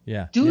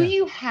 Yeah. Do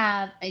you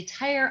have a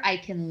tire I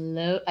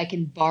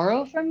can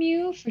borrow from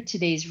you for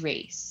today's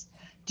race?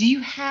 Do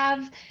you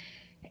have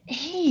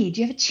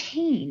a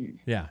chain?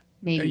 Yeah.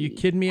 Maybe. Are you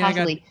kidding me?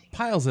 Possibly. I got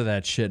piles of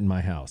that shit in my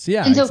house.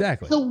 Yeah, and so,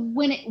 exactly. So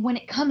when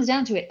it comes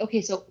down to it,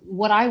 okay, so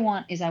what I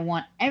want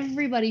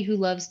everybody who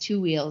loves two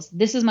wheels.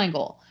 This is my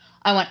goal.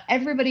 I want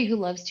everybody who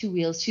loves two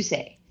wheels to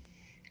say,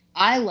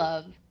 I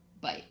love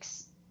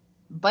bikes.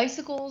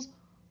 Bicycles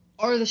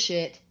are the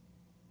shit.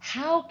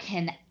 How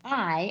can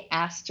I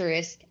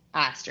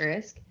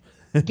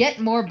 *** get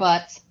more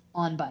butts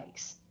on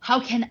bikes? How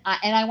can I?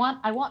 And I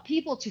want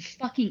people to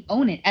fucking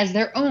own it as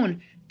their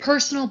own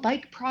personal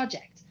bike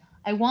project.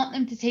 I want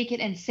them to take it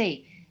and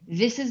say,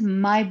 this is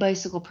my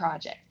bicycle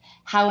project.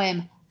 How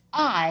am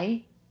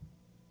I,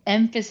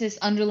 emphasis,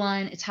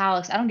 underline,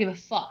 italics, I don't give a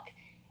fuck.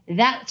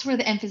 That's where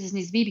the emphasis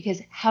needs to be,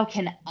 because how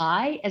can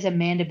I, as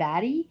Amanda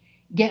Batty,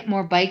 get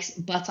more butts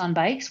on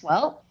bikes?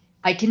 Well,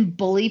 I can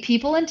bully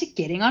people into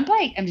getting on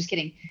bike. I'm just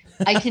kidding.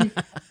 I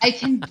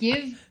can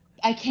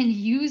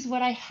use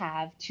what I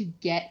have to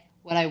get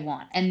what I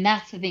want. And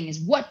that's the thing, is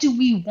what do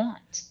we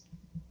want?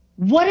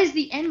 What is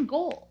the end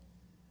goal?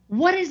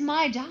 What is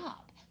my job?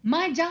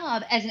 My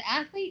job as an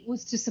athlete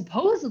was to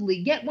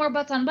supposedly get more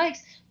butts on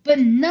bikes, but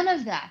none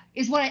of that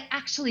is what I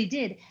actually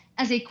did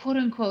as a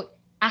quote-unquote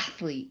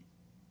athlete.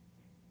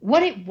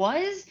 What it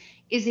was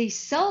is a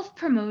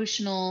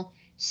self-promotional,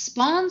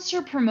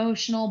 sponsor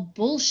promotional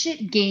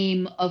bullshit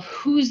game of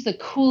who's the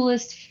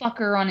coolest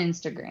fucker on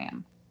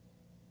Instagram.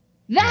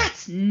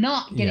 That's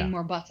not getting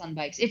more butts on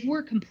bikes. If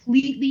we're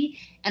completely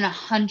and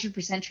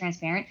 100%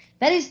 transparent,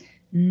 that is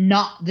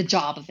not the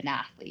job of an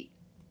athlete.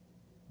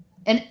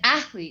 An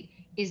athlete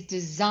is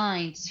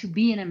designed to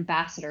be an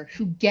ambassador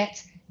who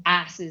gets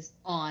asses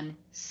on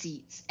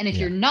seats. And if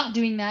you're not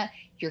doing that,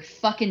 you're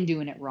fucking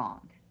doing it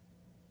wrong.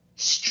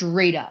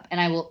 straight up. And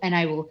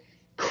I will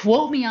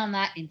quote me on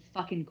that in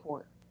fucking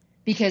court,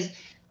 because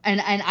and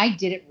I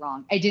did it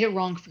wrong. I did it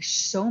wrong for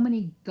so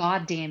many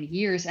goddamn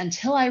years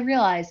until I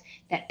realized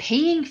that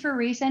paying for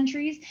race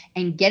entries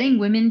and getting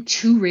women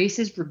to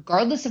races,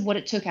 regardless of what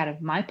it took out of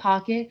my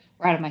pocket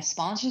or out of my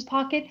sponsor's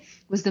pocket,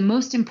 was the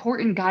most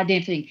important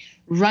goddamn thing.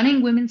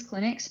 Running women's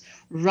clinics,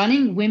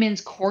 running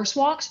women's course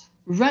walks,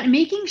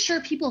 making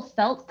sure people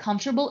felt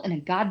comfortable in a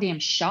goddamn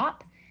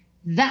shop.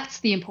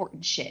 That's the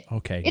important shit.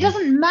 Okay. It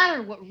doesn't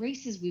matter what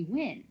races we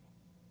win.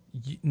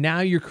 Now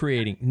you're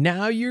creating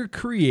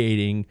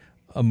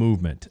a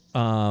movement.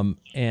 None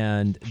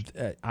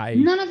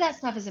of that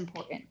stuff is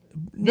important.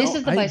 This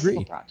is the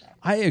bicycle project.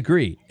 I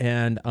agree.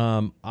 And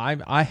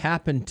I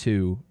happen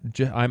to,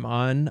 I'm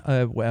on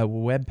a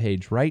web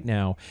page right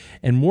now,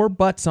 and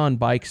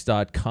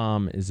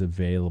morebutsonbikes.com is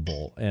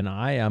available, and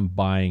I am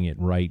buying it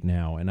right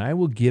now, and I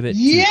will give it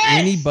to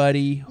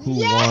anybody who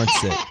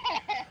wants it.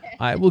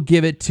 I will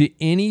give it to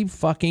any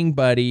fucking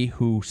buddy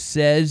who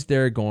says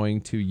they're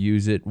going to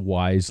use it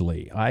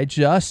wisely. I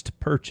just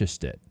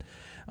purchased it.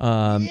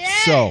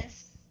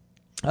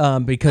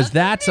 Because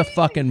that's a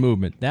fucking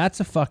movement. That's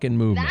a fucking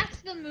movement.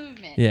 That's the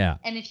movement. Yeah.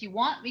 And if you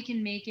want, we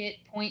can make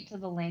it point to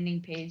the landing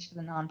page for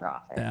the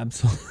nonprofit.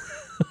 Absolutely.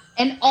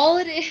 And all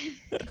it is.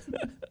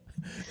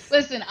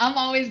 Listen, I'm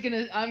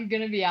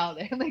gonna be out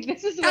there. Like,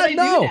 this is what I do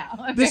now.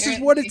 Apparently. This is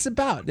what it's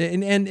about,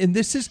 and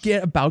this is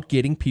about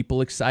getting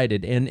people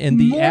excited, and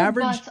the more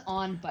average butts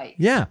on bikes.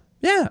 Yeah.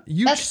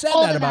 You said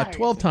that about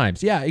 12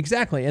 times. Yeah,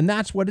 exactly, and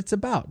that's what it's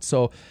about.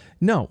 So,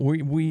 no,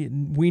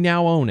 we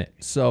now own it.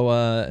 So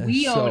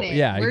we own it.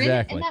 Yeah,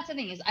 exactly. And that's the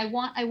thing is, I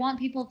want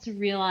people to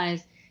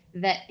realize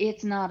that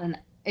it's not an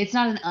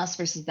us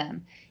versus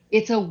them.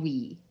 It's a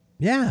we.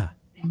 Yeah.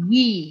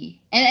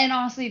 We. And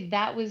honestly,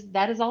 that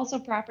is also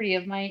property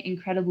of my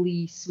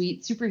incredibly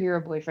sweet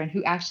superhero boyfriend,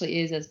 who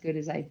actually is as good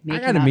as I make him out to be. I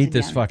gotta meet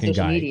this fucking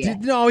guy. Media.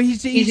 No,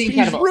 he's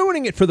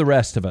ruining it for the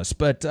rest of us,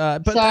 but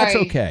that's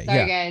okay.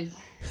 Sorry, guys.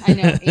 I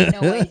know, ain't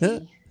no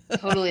wifey.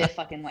 Totally a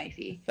fucking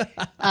wifey.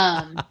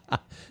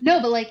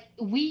 No, but like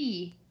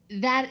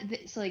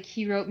so like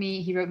he wrote me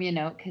a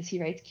note, because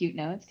he writes cute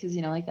notes, because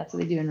like that's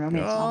what they do in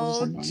romance novels or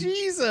something.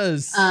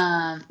 Jesus.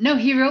 No,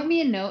 he wrote me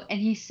a note and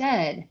he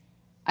said,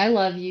 "I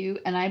love you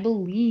and I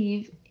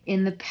believe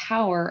in the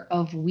power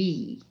of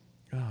we."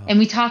 Oh. And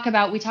we talk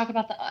about the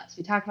us.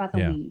 We talk about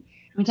the we.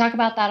 We talk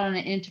about that on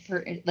an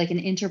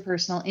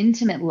interpersonal,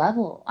 intimate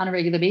level on a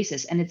regular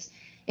basis. And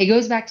it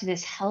goes back to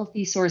this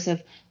healthy source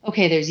of,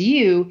 okay, there's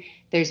you,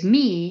 there's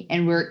me,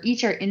 and we're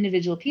each our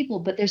individual people,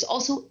 but there's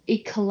also a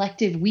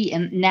collective we.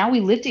 And now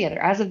we live together.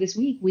 As of this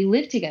week, we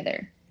live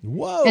together.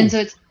 Whoa. And so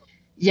it's,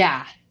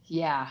 0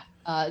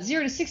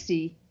 to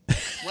 60,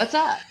 what's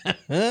up?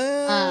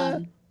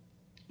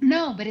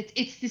 No, but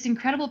it's this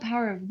incredible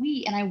power of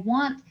we. And I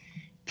want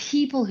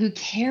people who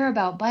care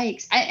about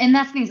bikes. And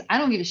that's the thing is, I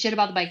don't give a shit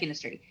about the bike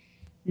industry.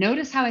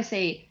 Notice how I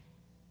say,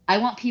 I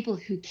want people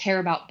who care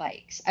about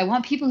bikes. I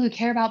want people who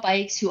care about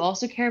bikes, who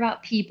also care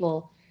about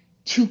people,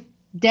 to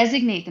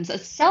designate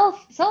themselves,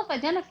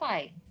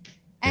 self-identify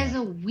as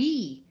a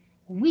we.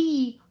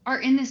 We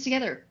are in this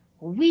together.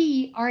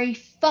 We are a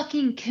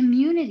fucking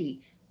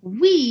community.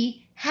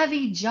 We have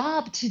a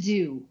job to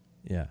do.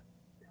 Yeah.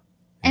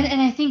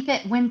 And I think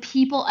that when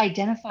people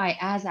identify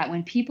as that,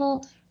 when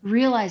people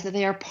realize that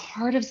they are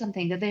part of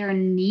something, that they are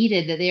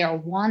needed, that they are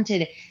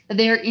wanted, that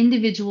they are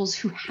individuals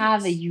who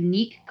have a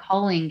unique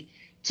calling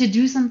to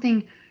do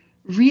something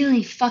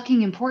really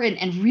fucking important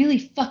and really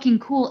fucking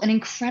cool and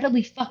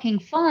incredibly fucking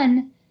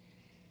fun,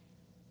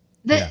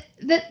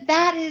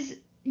 that is,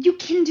 you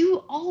can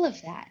do all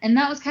of that. And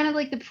that was kind of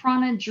like the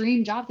Prana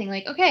dream job thing.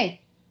 Like,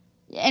 okay.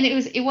 And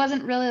it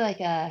wasn't really like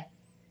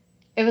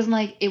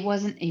it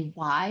wasn't a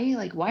why,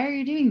 like, why are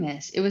you doing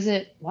this? It was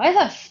a, why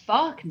the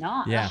fuck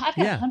not? Yeah. I've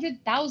got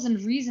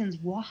 100,000 reasons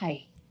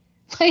why.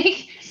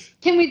 Like,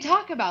 can we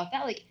talk about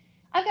that? Like,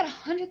 I've got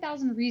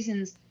 100,000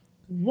 reasons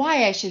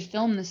why I should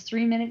film this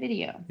 3-minute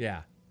video.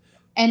 Yeah.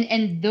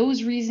 And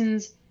those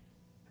reasons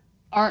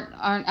aren't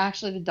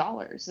actually the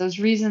dollars. Those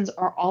reasons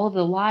are all of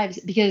the lives.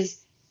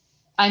 Because,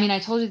 I mean, I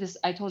told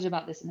you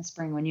about this in the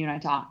spring when you and I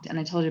talked, and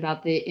I told you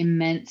about the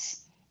immense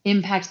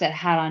impact that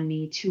had on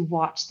me to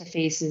watch the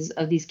faces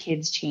of these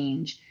kids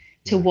change,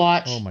 to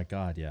watch. Oh my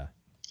God. Yeah.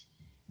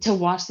 To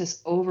watch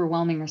this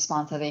overwhelming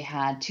response that they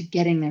had to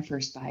getting their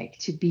first bike,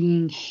 to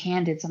being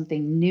handed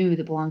something new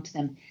that belonged to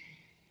them.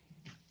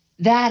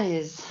 That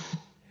is.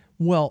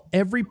 Well,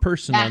 every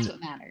person on this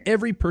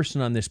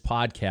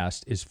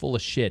podcast is full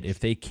of shit if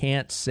they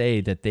can't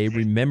say that they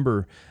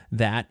remember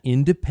that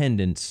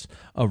independence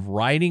of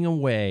riding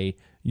away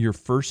your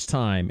first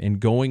time and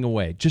going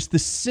away. Just the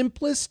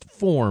simplest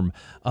form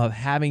of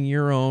having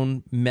your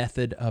own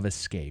method of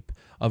escape,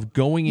 of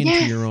going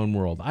into your own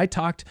world. I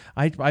posted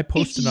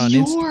on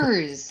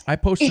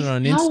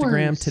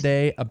Instagram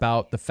today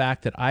about the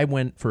fact that I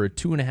went for a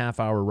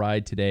 2.5-hour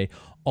ride today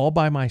all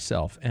by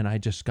myself, and I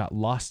just got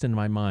lost in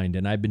my mind.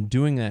 And I've been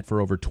doing that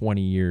for over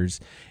 20 years,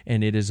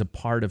 and it is a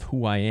part of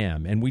who I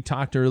am. And we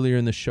talked earlier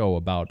in the show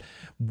about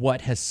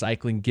what has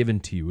cycling given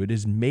to you. It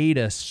has made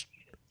us,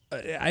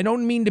 I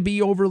don't mean to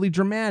be overly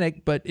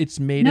dramatic, but it's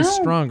made us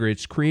stronger.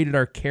 It's created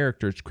our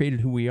character. It's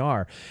created who we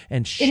are.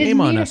 And shame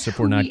on us if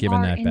we're not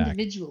giving that back.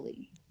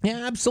 Individually.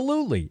 Yeah,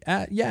 absolutely.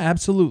 Yeah,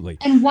 absolutely.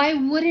 And why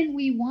wouldn't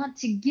we want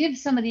to give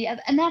some of the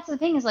other? And that's the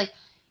thing is like,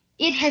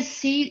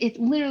 it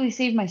literally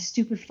saved my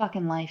stupid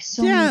fucking life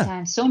so many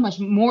times, so much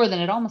more than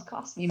it almost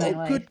cost me my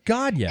life. Good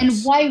God, yes. And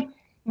why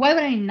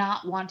would I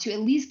not want to at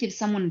least give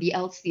someone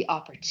else the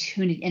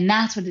opportunity? And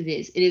that's what it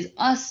is. It is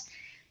us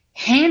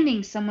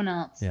handing someone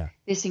else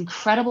this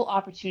incredible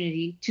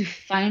opportunity to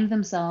find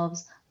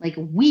themselves like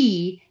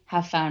we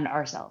have found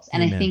ourselves.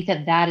 And Amen. I think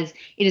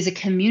it is a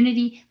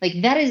community,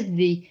 like that is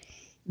the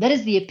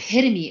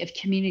epitome of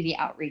community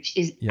outreach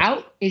is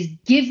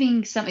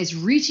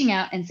reaching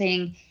out and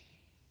saying,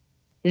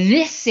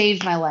 this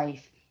saved my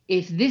life.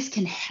 If this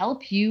can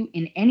help you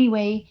in any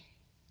way,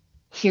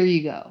 here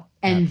you go.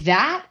 And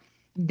that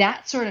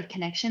sort of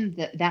connection,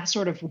 that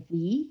sort of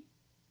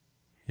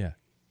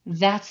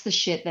that's the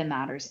shit that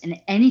matters. And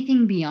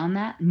anything beyond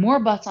that, more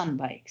butts on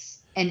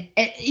bikes. And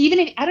even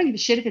if I don't give a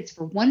shit if it's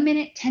for 1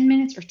 minute, 10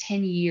 minutes, or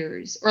 10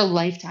 years or a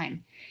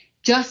lifetime,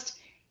 just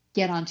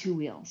get on two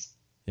wheels.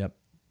 Yep.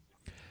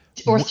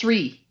 Or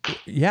three.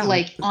 Yeah.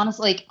 Like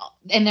honestly, like,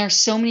 and there's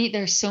so many,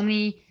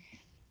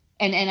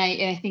 and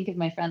I think of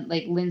my friend,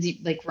 like Lindsay,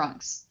 like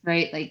Runks,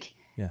 right? Like,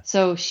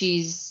 so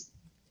she's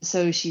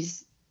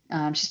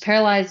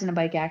paralyzed in a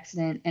bike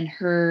accident, and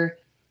her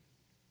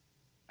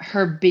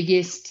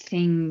biggest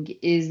thing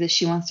is that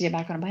she wants to get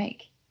back on a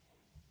bike.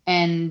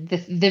 And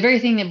the very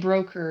thing that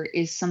broke her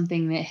is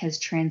something that has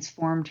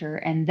transformed her.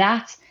 And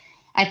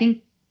I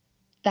think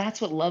that's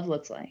what love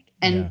looks like.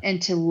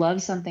 And to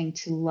love something,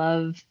 to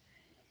love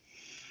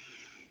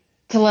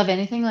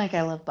anything like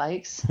I love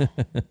bikes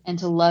and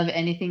to love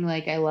anything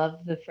like I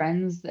love the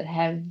friends that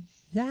have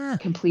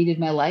completed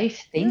my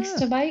life thanks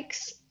to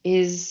bikes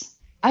is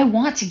I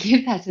want to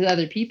give that to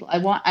other people. I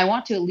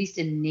want to at least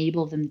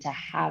enable them to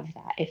have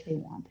that if they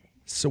want it.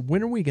 So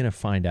when are we going to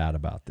find out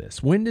about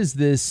this? When does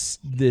this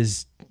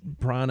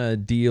Prana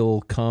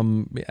deal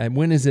come?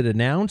 When is it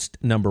announced?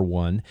 Number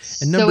one.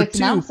 And number it's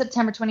announced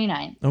September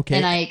 29th. Okay.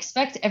 And I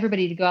expect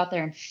everybody to go out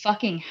there and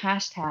fucking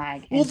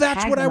hashtag. Well,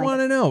 that's what I want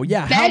to know.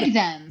 Yeah. Beg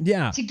them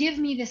to give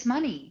me this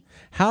money.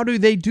 How do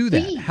they do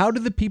that? Please. How do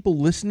the people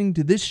listening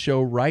to this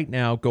show right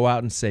now go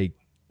out and say,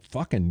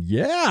 fucking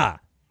yeah?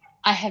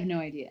 I have no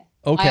idea.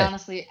 Okay.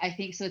 I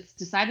think so. It's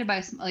decided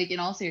by, like, in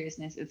all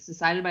seriousness, it's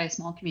decided by a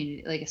small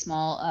community, like a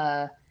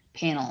small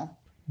panel.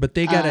 But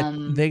they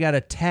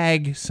gotta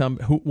tag some.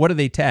 What do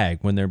they tag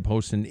when they're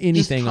posting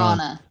anything just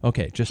Prana. on?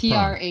 Okay, just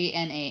Prana.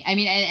 I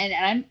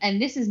mean,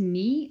 and this is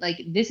me.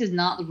 Like, this is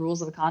not the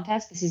rules of the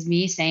contest. This is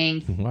me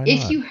saying,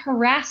 if you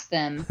harass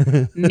them,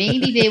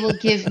 maybe they will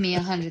give me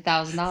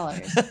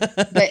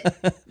 $100,000.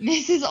 But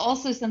this is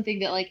also something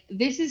that, like,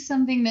 this is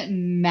something that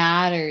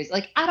matters.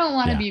 Like, I don't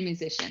want to be a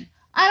musician.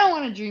 I don't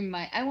want to dream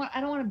I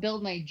don't want to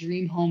build my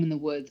dream home in the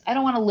woods. I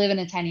don't want to live in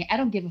a tiny. I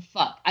don't give a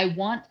fuck. I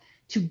want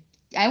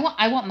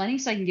money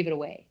so I can give it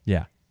away.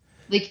 Yeah.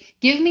 Like,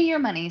 give me your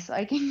money so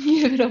I can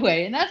give it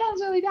away. And that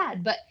sounds really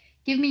bad, but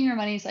give me your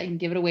money so I can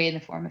give it away in the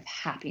form of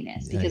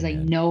happiness because I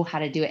know how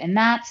to do it. And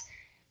that's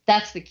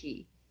the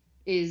key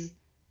is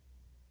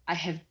I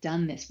have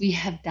done this. We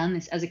have done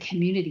this as a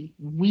community.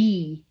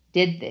 We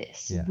did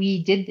this. Yeah.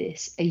 We did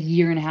this a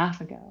year and a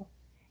half ago.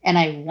 And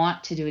I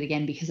want to do it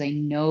again because I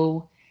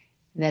know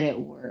that it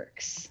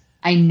works.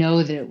 I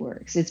know that it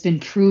works. It's been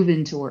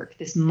proven to work.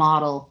 This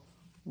model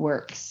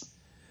works.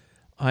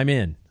 I'm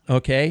in.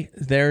 Okay.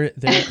 There.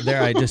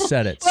 I just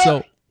said it.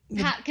 Well,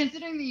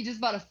 considering that you just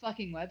bought a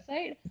fucking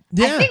website,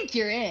 I think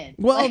you're in.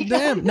 Well, like,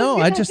 damn. No,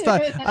 I just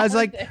thought, I was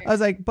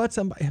like, but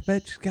somebody, I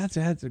bet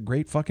that's a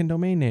great fucking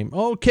domain name.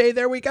 Okay.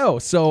 There we go.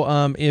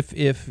 So, if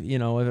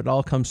it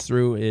all comes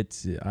through,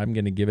 I'm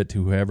going to give it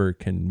to whoever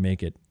can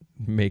make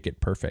it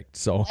perfect.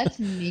 So let's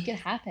make it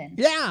happen.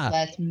 Yeah.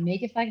 Let's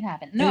make it fucking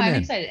happen. No, Amen.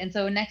 I'm excited. And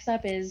so next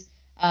up is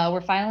we're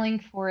filing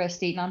for a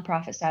state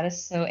nonprofit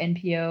status, so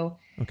NPO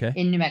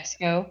in New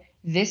Mexico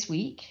this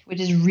week, which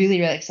is really,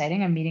 really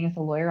exciting. I'm meeting with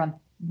a lawyer on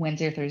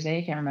Wednesday or Thursday.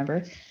 I can't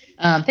remember.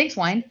 Thanks,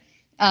 Wine.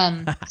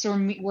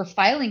 So we're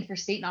filing for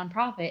state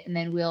nonprofit, and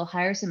then we'll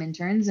hire some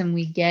interns, and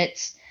we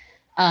get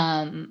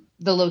the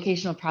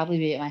location will probably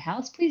be at my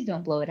house. Please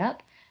don't blow it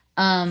up.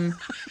 The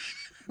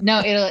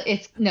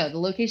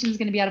location is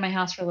going to be out of my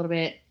house for a little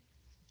bit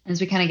as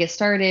we kind of get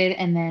started.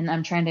 And then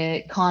I'm trying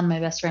to con my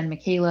best friend,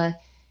 Michaela,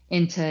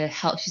 into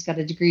health. She's got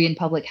a degree in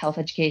public health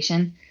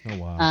education. Oh,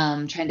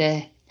 wow. Trying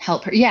to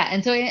help her. Yeah.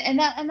 And so, and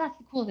that's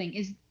the cool thing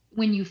is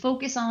when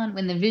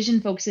the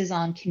vision focuses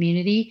on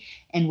community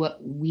and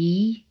what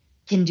we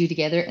can do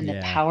together and the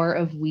power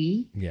of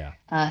we. Yeah.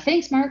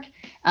 Thanks, Mark.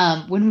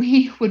 When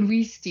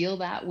we steal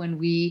that, when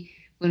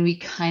we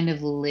kind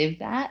of live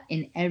that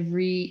in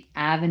every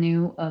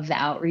avenue of the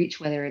outreach,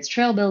 whether it's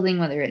trail building,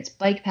 whether it's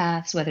bike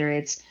paths, whether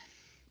it's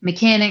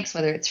mechanics,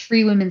 whether it's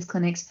free women's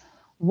clinics,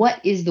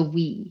 what is the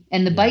we?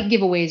 And the bike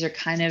giveaways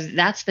are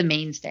that's the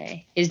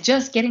mainstay, is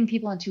just getting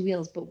people on two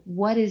wheels. But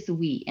what is the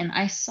we? And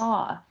I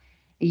saw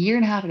a year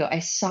and a half ago, I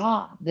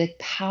saw the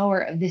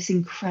power of this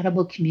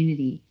incredible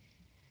community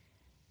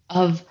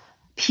of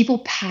people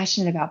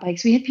passionate about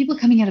bikes. We had people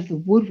coming out of the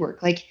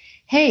woodwork like,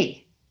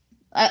 hey,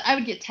 I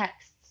would get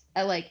texts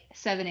at like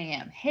 7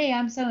 a.m. Hey,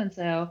 I'm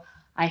so-and-so.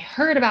 I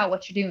heard about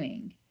what you're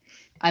doing.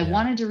 I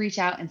wanted to reach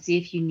out and see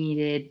if you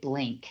needed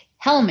blank.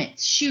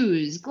 Helmets,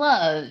 shoes,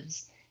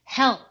 gloves,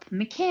 help,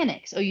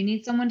 mechanics. Oh, you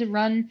need someone to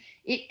run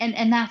it.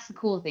 And that's the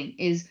cool thing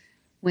is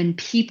when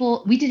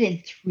we did it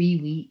in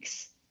 3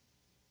 weeks.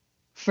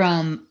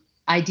 From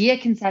idea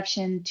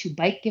conception to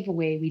bike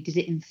giveaway, we did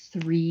it in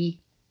 3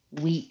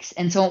 weeks.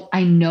 And so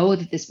I know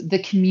that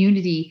the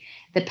community,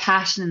 the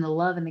passion and the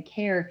love and the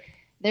care,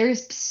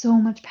 there's so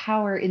much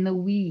power in the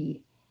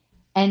we.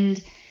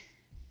 And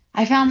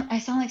I sound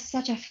like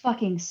such a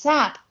fucking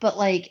sap, but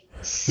like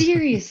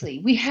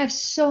seriously, we have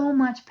so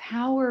much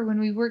power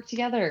when we work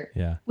together.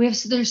 Yeah.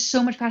 There's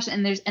so much passion,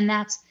 and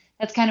that's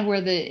kind of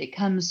where it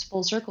comes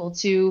full circle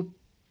to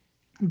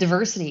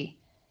diversity.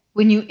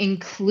 When you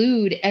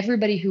include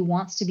everybody who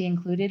wants to be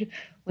included,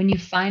 when you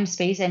find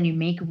space and you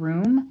make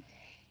room,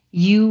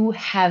 you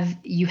have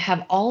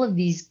all of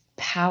these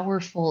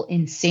powerful,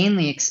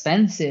 insanely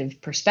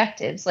expensive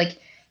perspectives. Like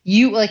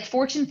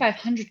Fortune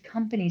 500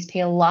 companies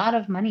pay a lot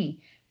of money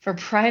for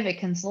private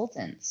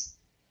consultants.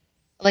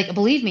 Like,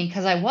 believe me,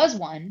 because I was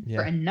one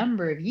for a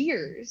number of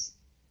years.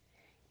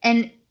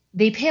 And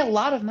they pay a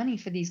lot of money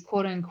for these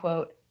quote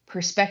unquote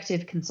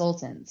perspective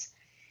consultants.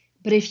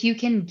 But if you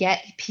can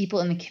get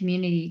people in the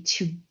community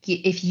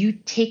if you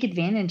take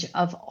advantage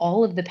of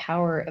all of the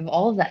power of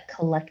all of that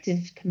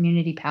collective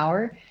community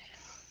power,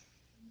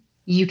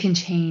 you can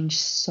change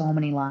so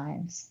many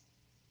lives.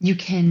 You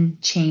can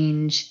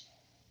change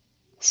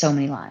so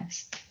many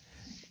lives.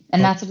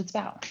 And that's what it's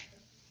about.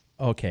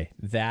 Okay,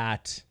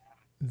 that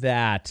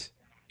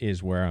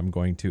is where I'm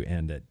going to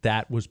end it.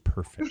 That was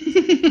perfect.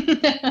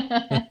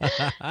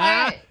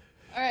 All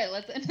right,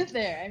 let's end it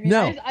there. I mean,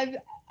 no.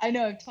 I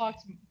know I've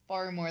talked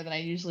far more than I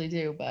usually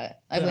do,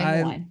 but I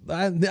blame the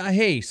wine.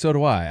 Hey, so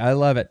do I. I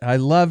love it. I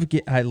love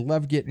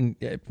getting.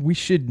 We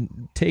should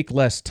take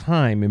less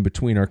time in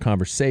between our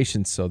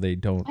conversations so they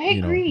don't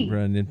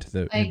run into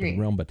the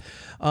realm. But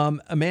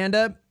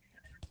Amanda,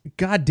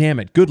 God damn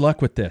it! Good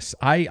luck with this.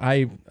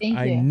 I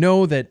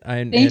know that.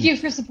 Thank you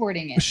for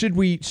supporting it. Should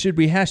we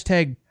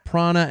hashtag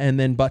Prana and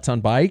then butts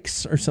on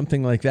bikes or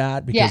something like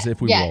that? Because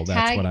if we will,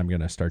 that's what I'm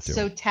going to start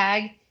doing.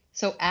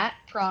 So at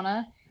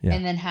Prana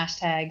and then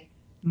hashtag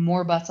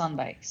more butts on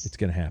bikes. It's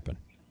going to happen.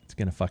 It's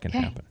going to fucking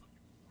happen.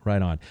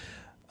 Right on.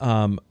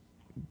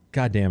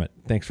 God damn it!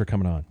 Thanks for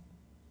coming on.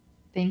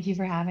 Thank you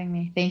for having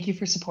me. Thank you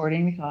for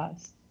supporting the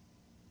cause.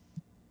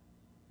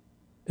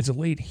 As the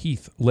late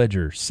Heath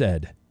Ledger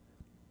said,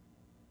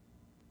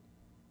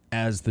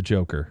 as the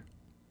Joker,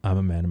 I'm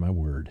a man of my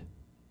word.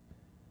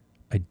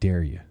 I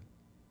dare you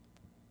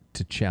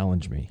to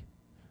challenge me.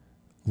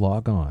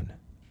 Log on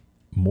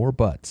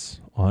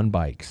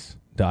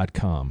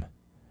morebuttsonbikes.com.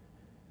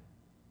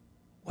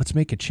 Let's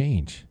make a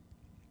change.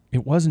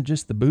 It wasn't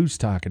just the booze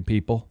talking,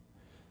 people.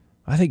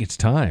 I think it's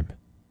time.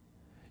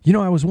 You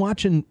know, I was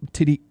watching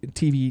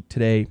TV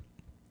today.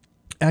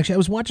 Actually, I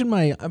was watching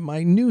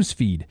my news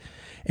feed,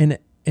 and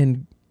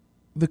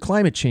the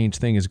climate change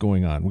thing is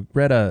going on.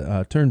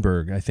 Greta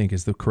Thunberg, I think,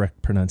 is the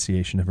correct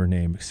pronunciation of her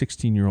name.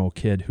 16-year-old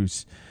kid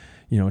who's,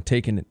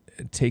 taken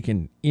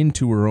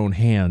into her own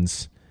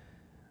hands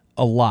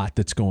a lot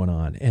that's going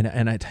on,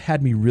 and it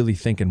had me really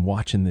thinking.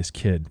 Watching this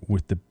kid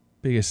with the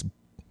biggest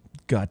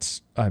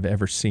guts I've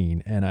ever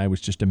seen, and I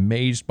was just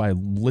amazed by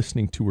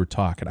listening to her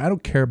talk. And I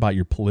don't care about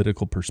your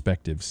political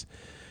perspectives.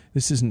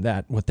 This isn't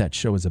what that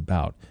show is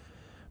about.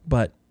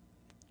 But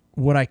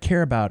what I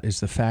care about is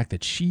the fact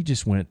that she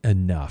just went,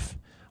 enough.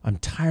 I'm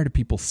tired of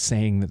people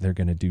saying that they're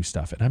going to do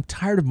stuff, and I'm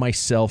tired of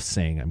myself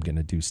saying I'm going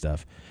to do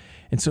stuff.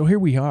 And so here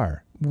we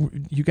are.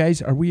 You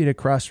guys, are we at a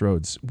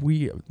crossroads?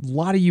 A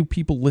lot of you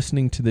people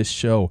listening to this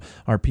show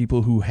are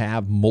people who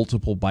have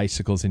multiple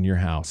bicycles in your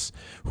house,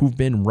 who've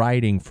been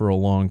riding for a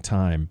long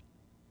time,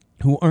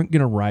 who aren't going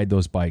to ride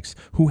those bikes,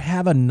 who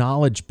have a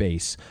knowledge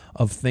base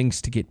of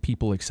things to get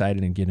people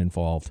excited and get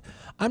involved.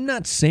 I'm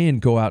not saying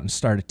go out and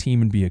start a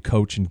team and be a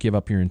coach and give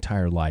up your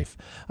entire life.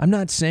 I'm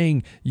not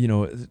saying,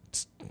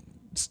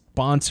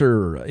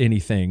 sponsor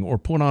anything or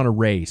put on a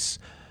race.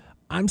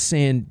 I'm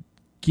saying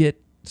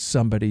get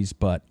somebody's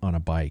butt on a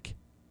bike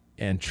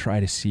and try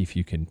to see if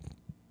you can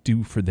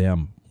do for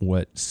them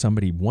what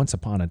somebody once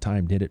upon a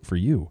time did it for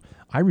you.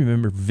 I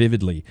remember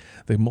vividly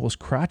the most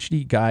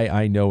crotchety guy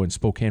I know in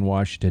Spokane,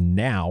 Washington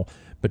now,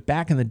 but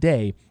back in the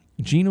day,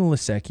 Gino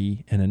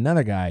Lisecki and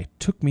another guy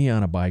took me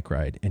on a bike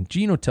ride, and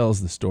Gino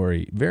tells the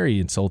story very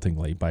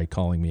insultingly by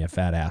calling me a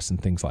fat ass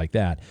and things like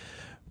that.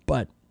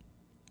 But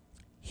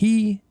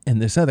he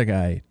and this other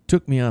guy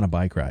took me on a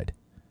bike ride.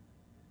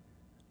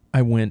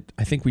 I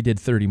think we did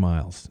 30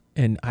 miles,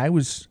 and I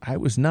was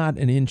not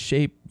an in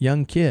shape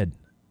young kid,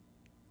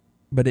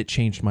 but it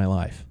changed my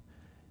life.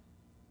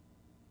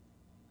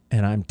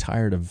 And I'm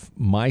tired of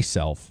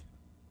myself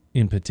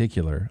in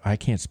particular. I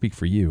can't speak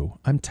for you.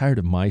 I'm tired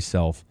of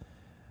myself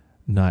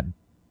not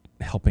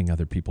helping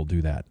other people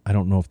do that. I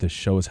don't know if this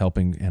show is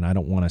helping, and I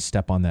don't want to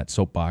step on that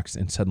soapbox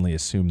and suddenly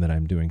assume that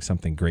I'm doing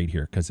something great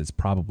here, because it's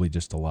probably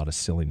just a lot of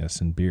silliness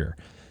and beer.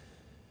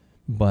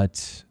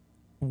 But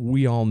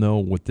we all know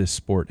what this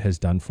sport has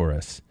done for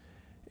us.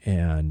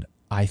 And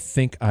I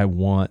think I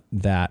want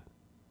that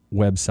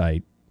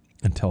website,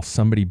 until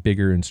somebody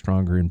bigger and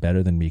stronger and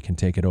better than me can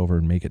take it over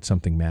and make it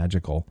something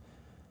magical.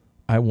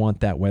 I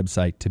want that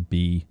website to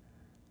be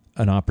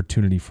an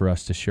opportunity for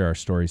us to share our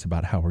stories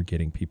about how we're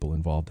getting people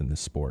involved in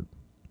this sport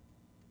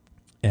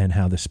and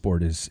how the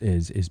sport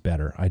is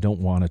better. I don't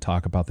want to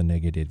talk about the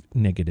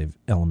negative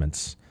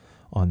elements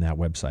on that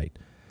website.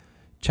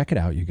 Check it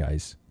out, you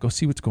guys. Go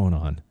see what's going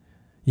on.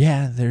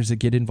 Yeah, there's a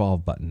get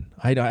involved button.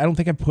 I don't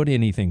think I've put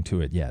anything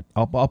to it yet.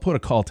 I'll put a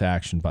call to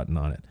action button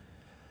on it.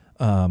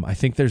 I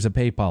think there's a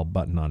PayPal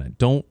button on it.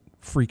 Don't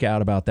freak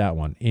out about that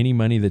one. Any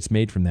money that's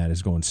made from that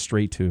is going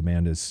straight to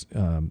Amanda's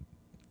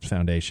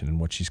foundation and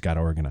what she's got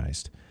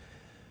organized.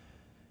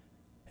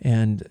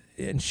 And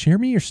share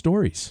me your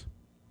stories.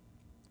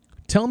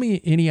 Tell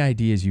me any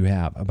ideas you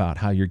have about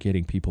how you're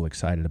getting people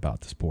excited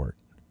about the sport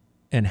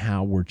and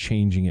how we're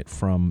changing it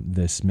from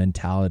this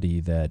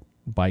mentality that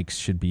bikes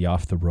should be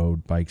off the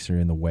road, bikes are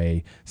in the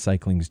way,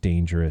 cycling's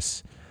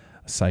dangerous,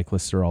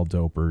 cyclists are all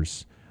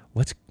dopers.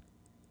 Let's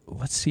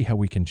see how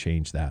we can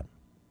change that.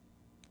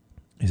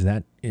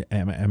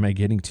 Am I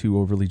getting too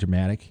overly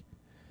dramatic?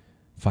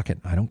 Fuck it,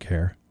 I don't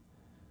care.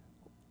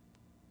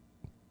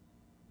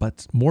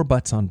 But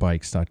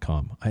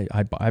morebuttsonbikes.com.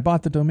 I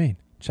bought the domain.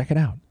 Check it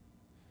out.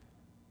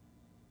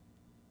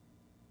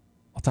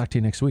 I'll talk to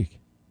you next week.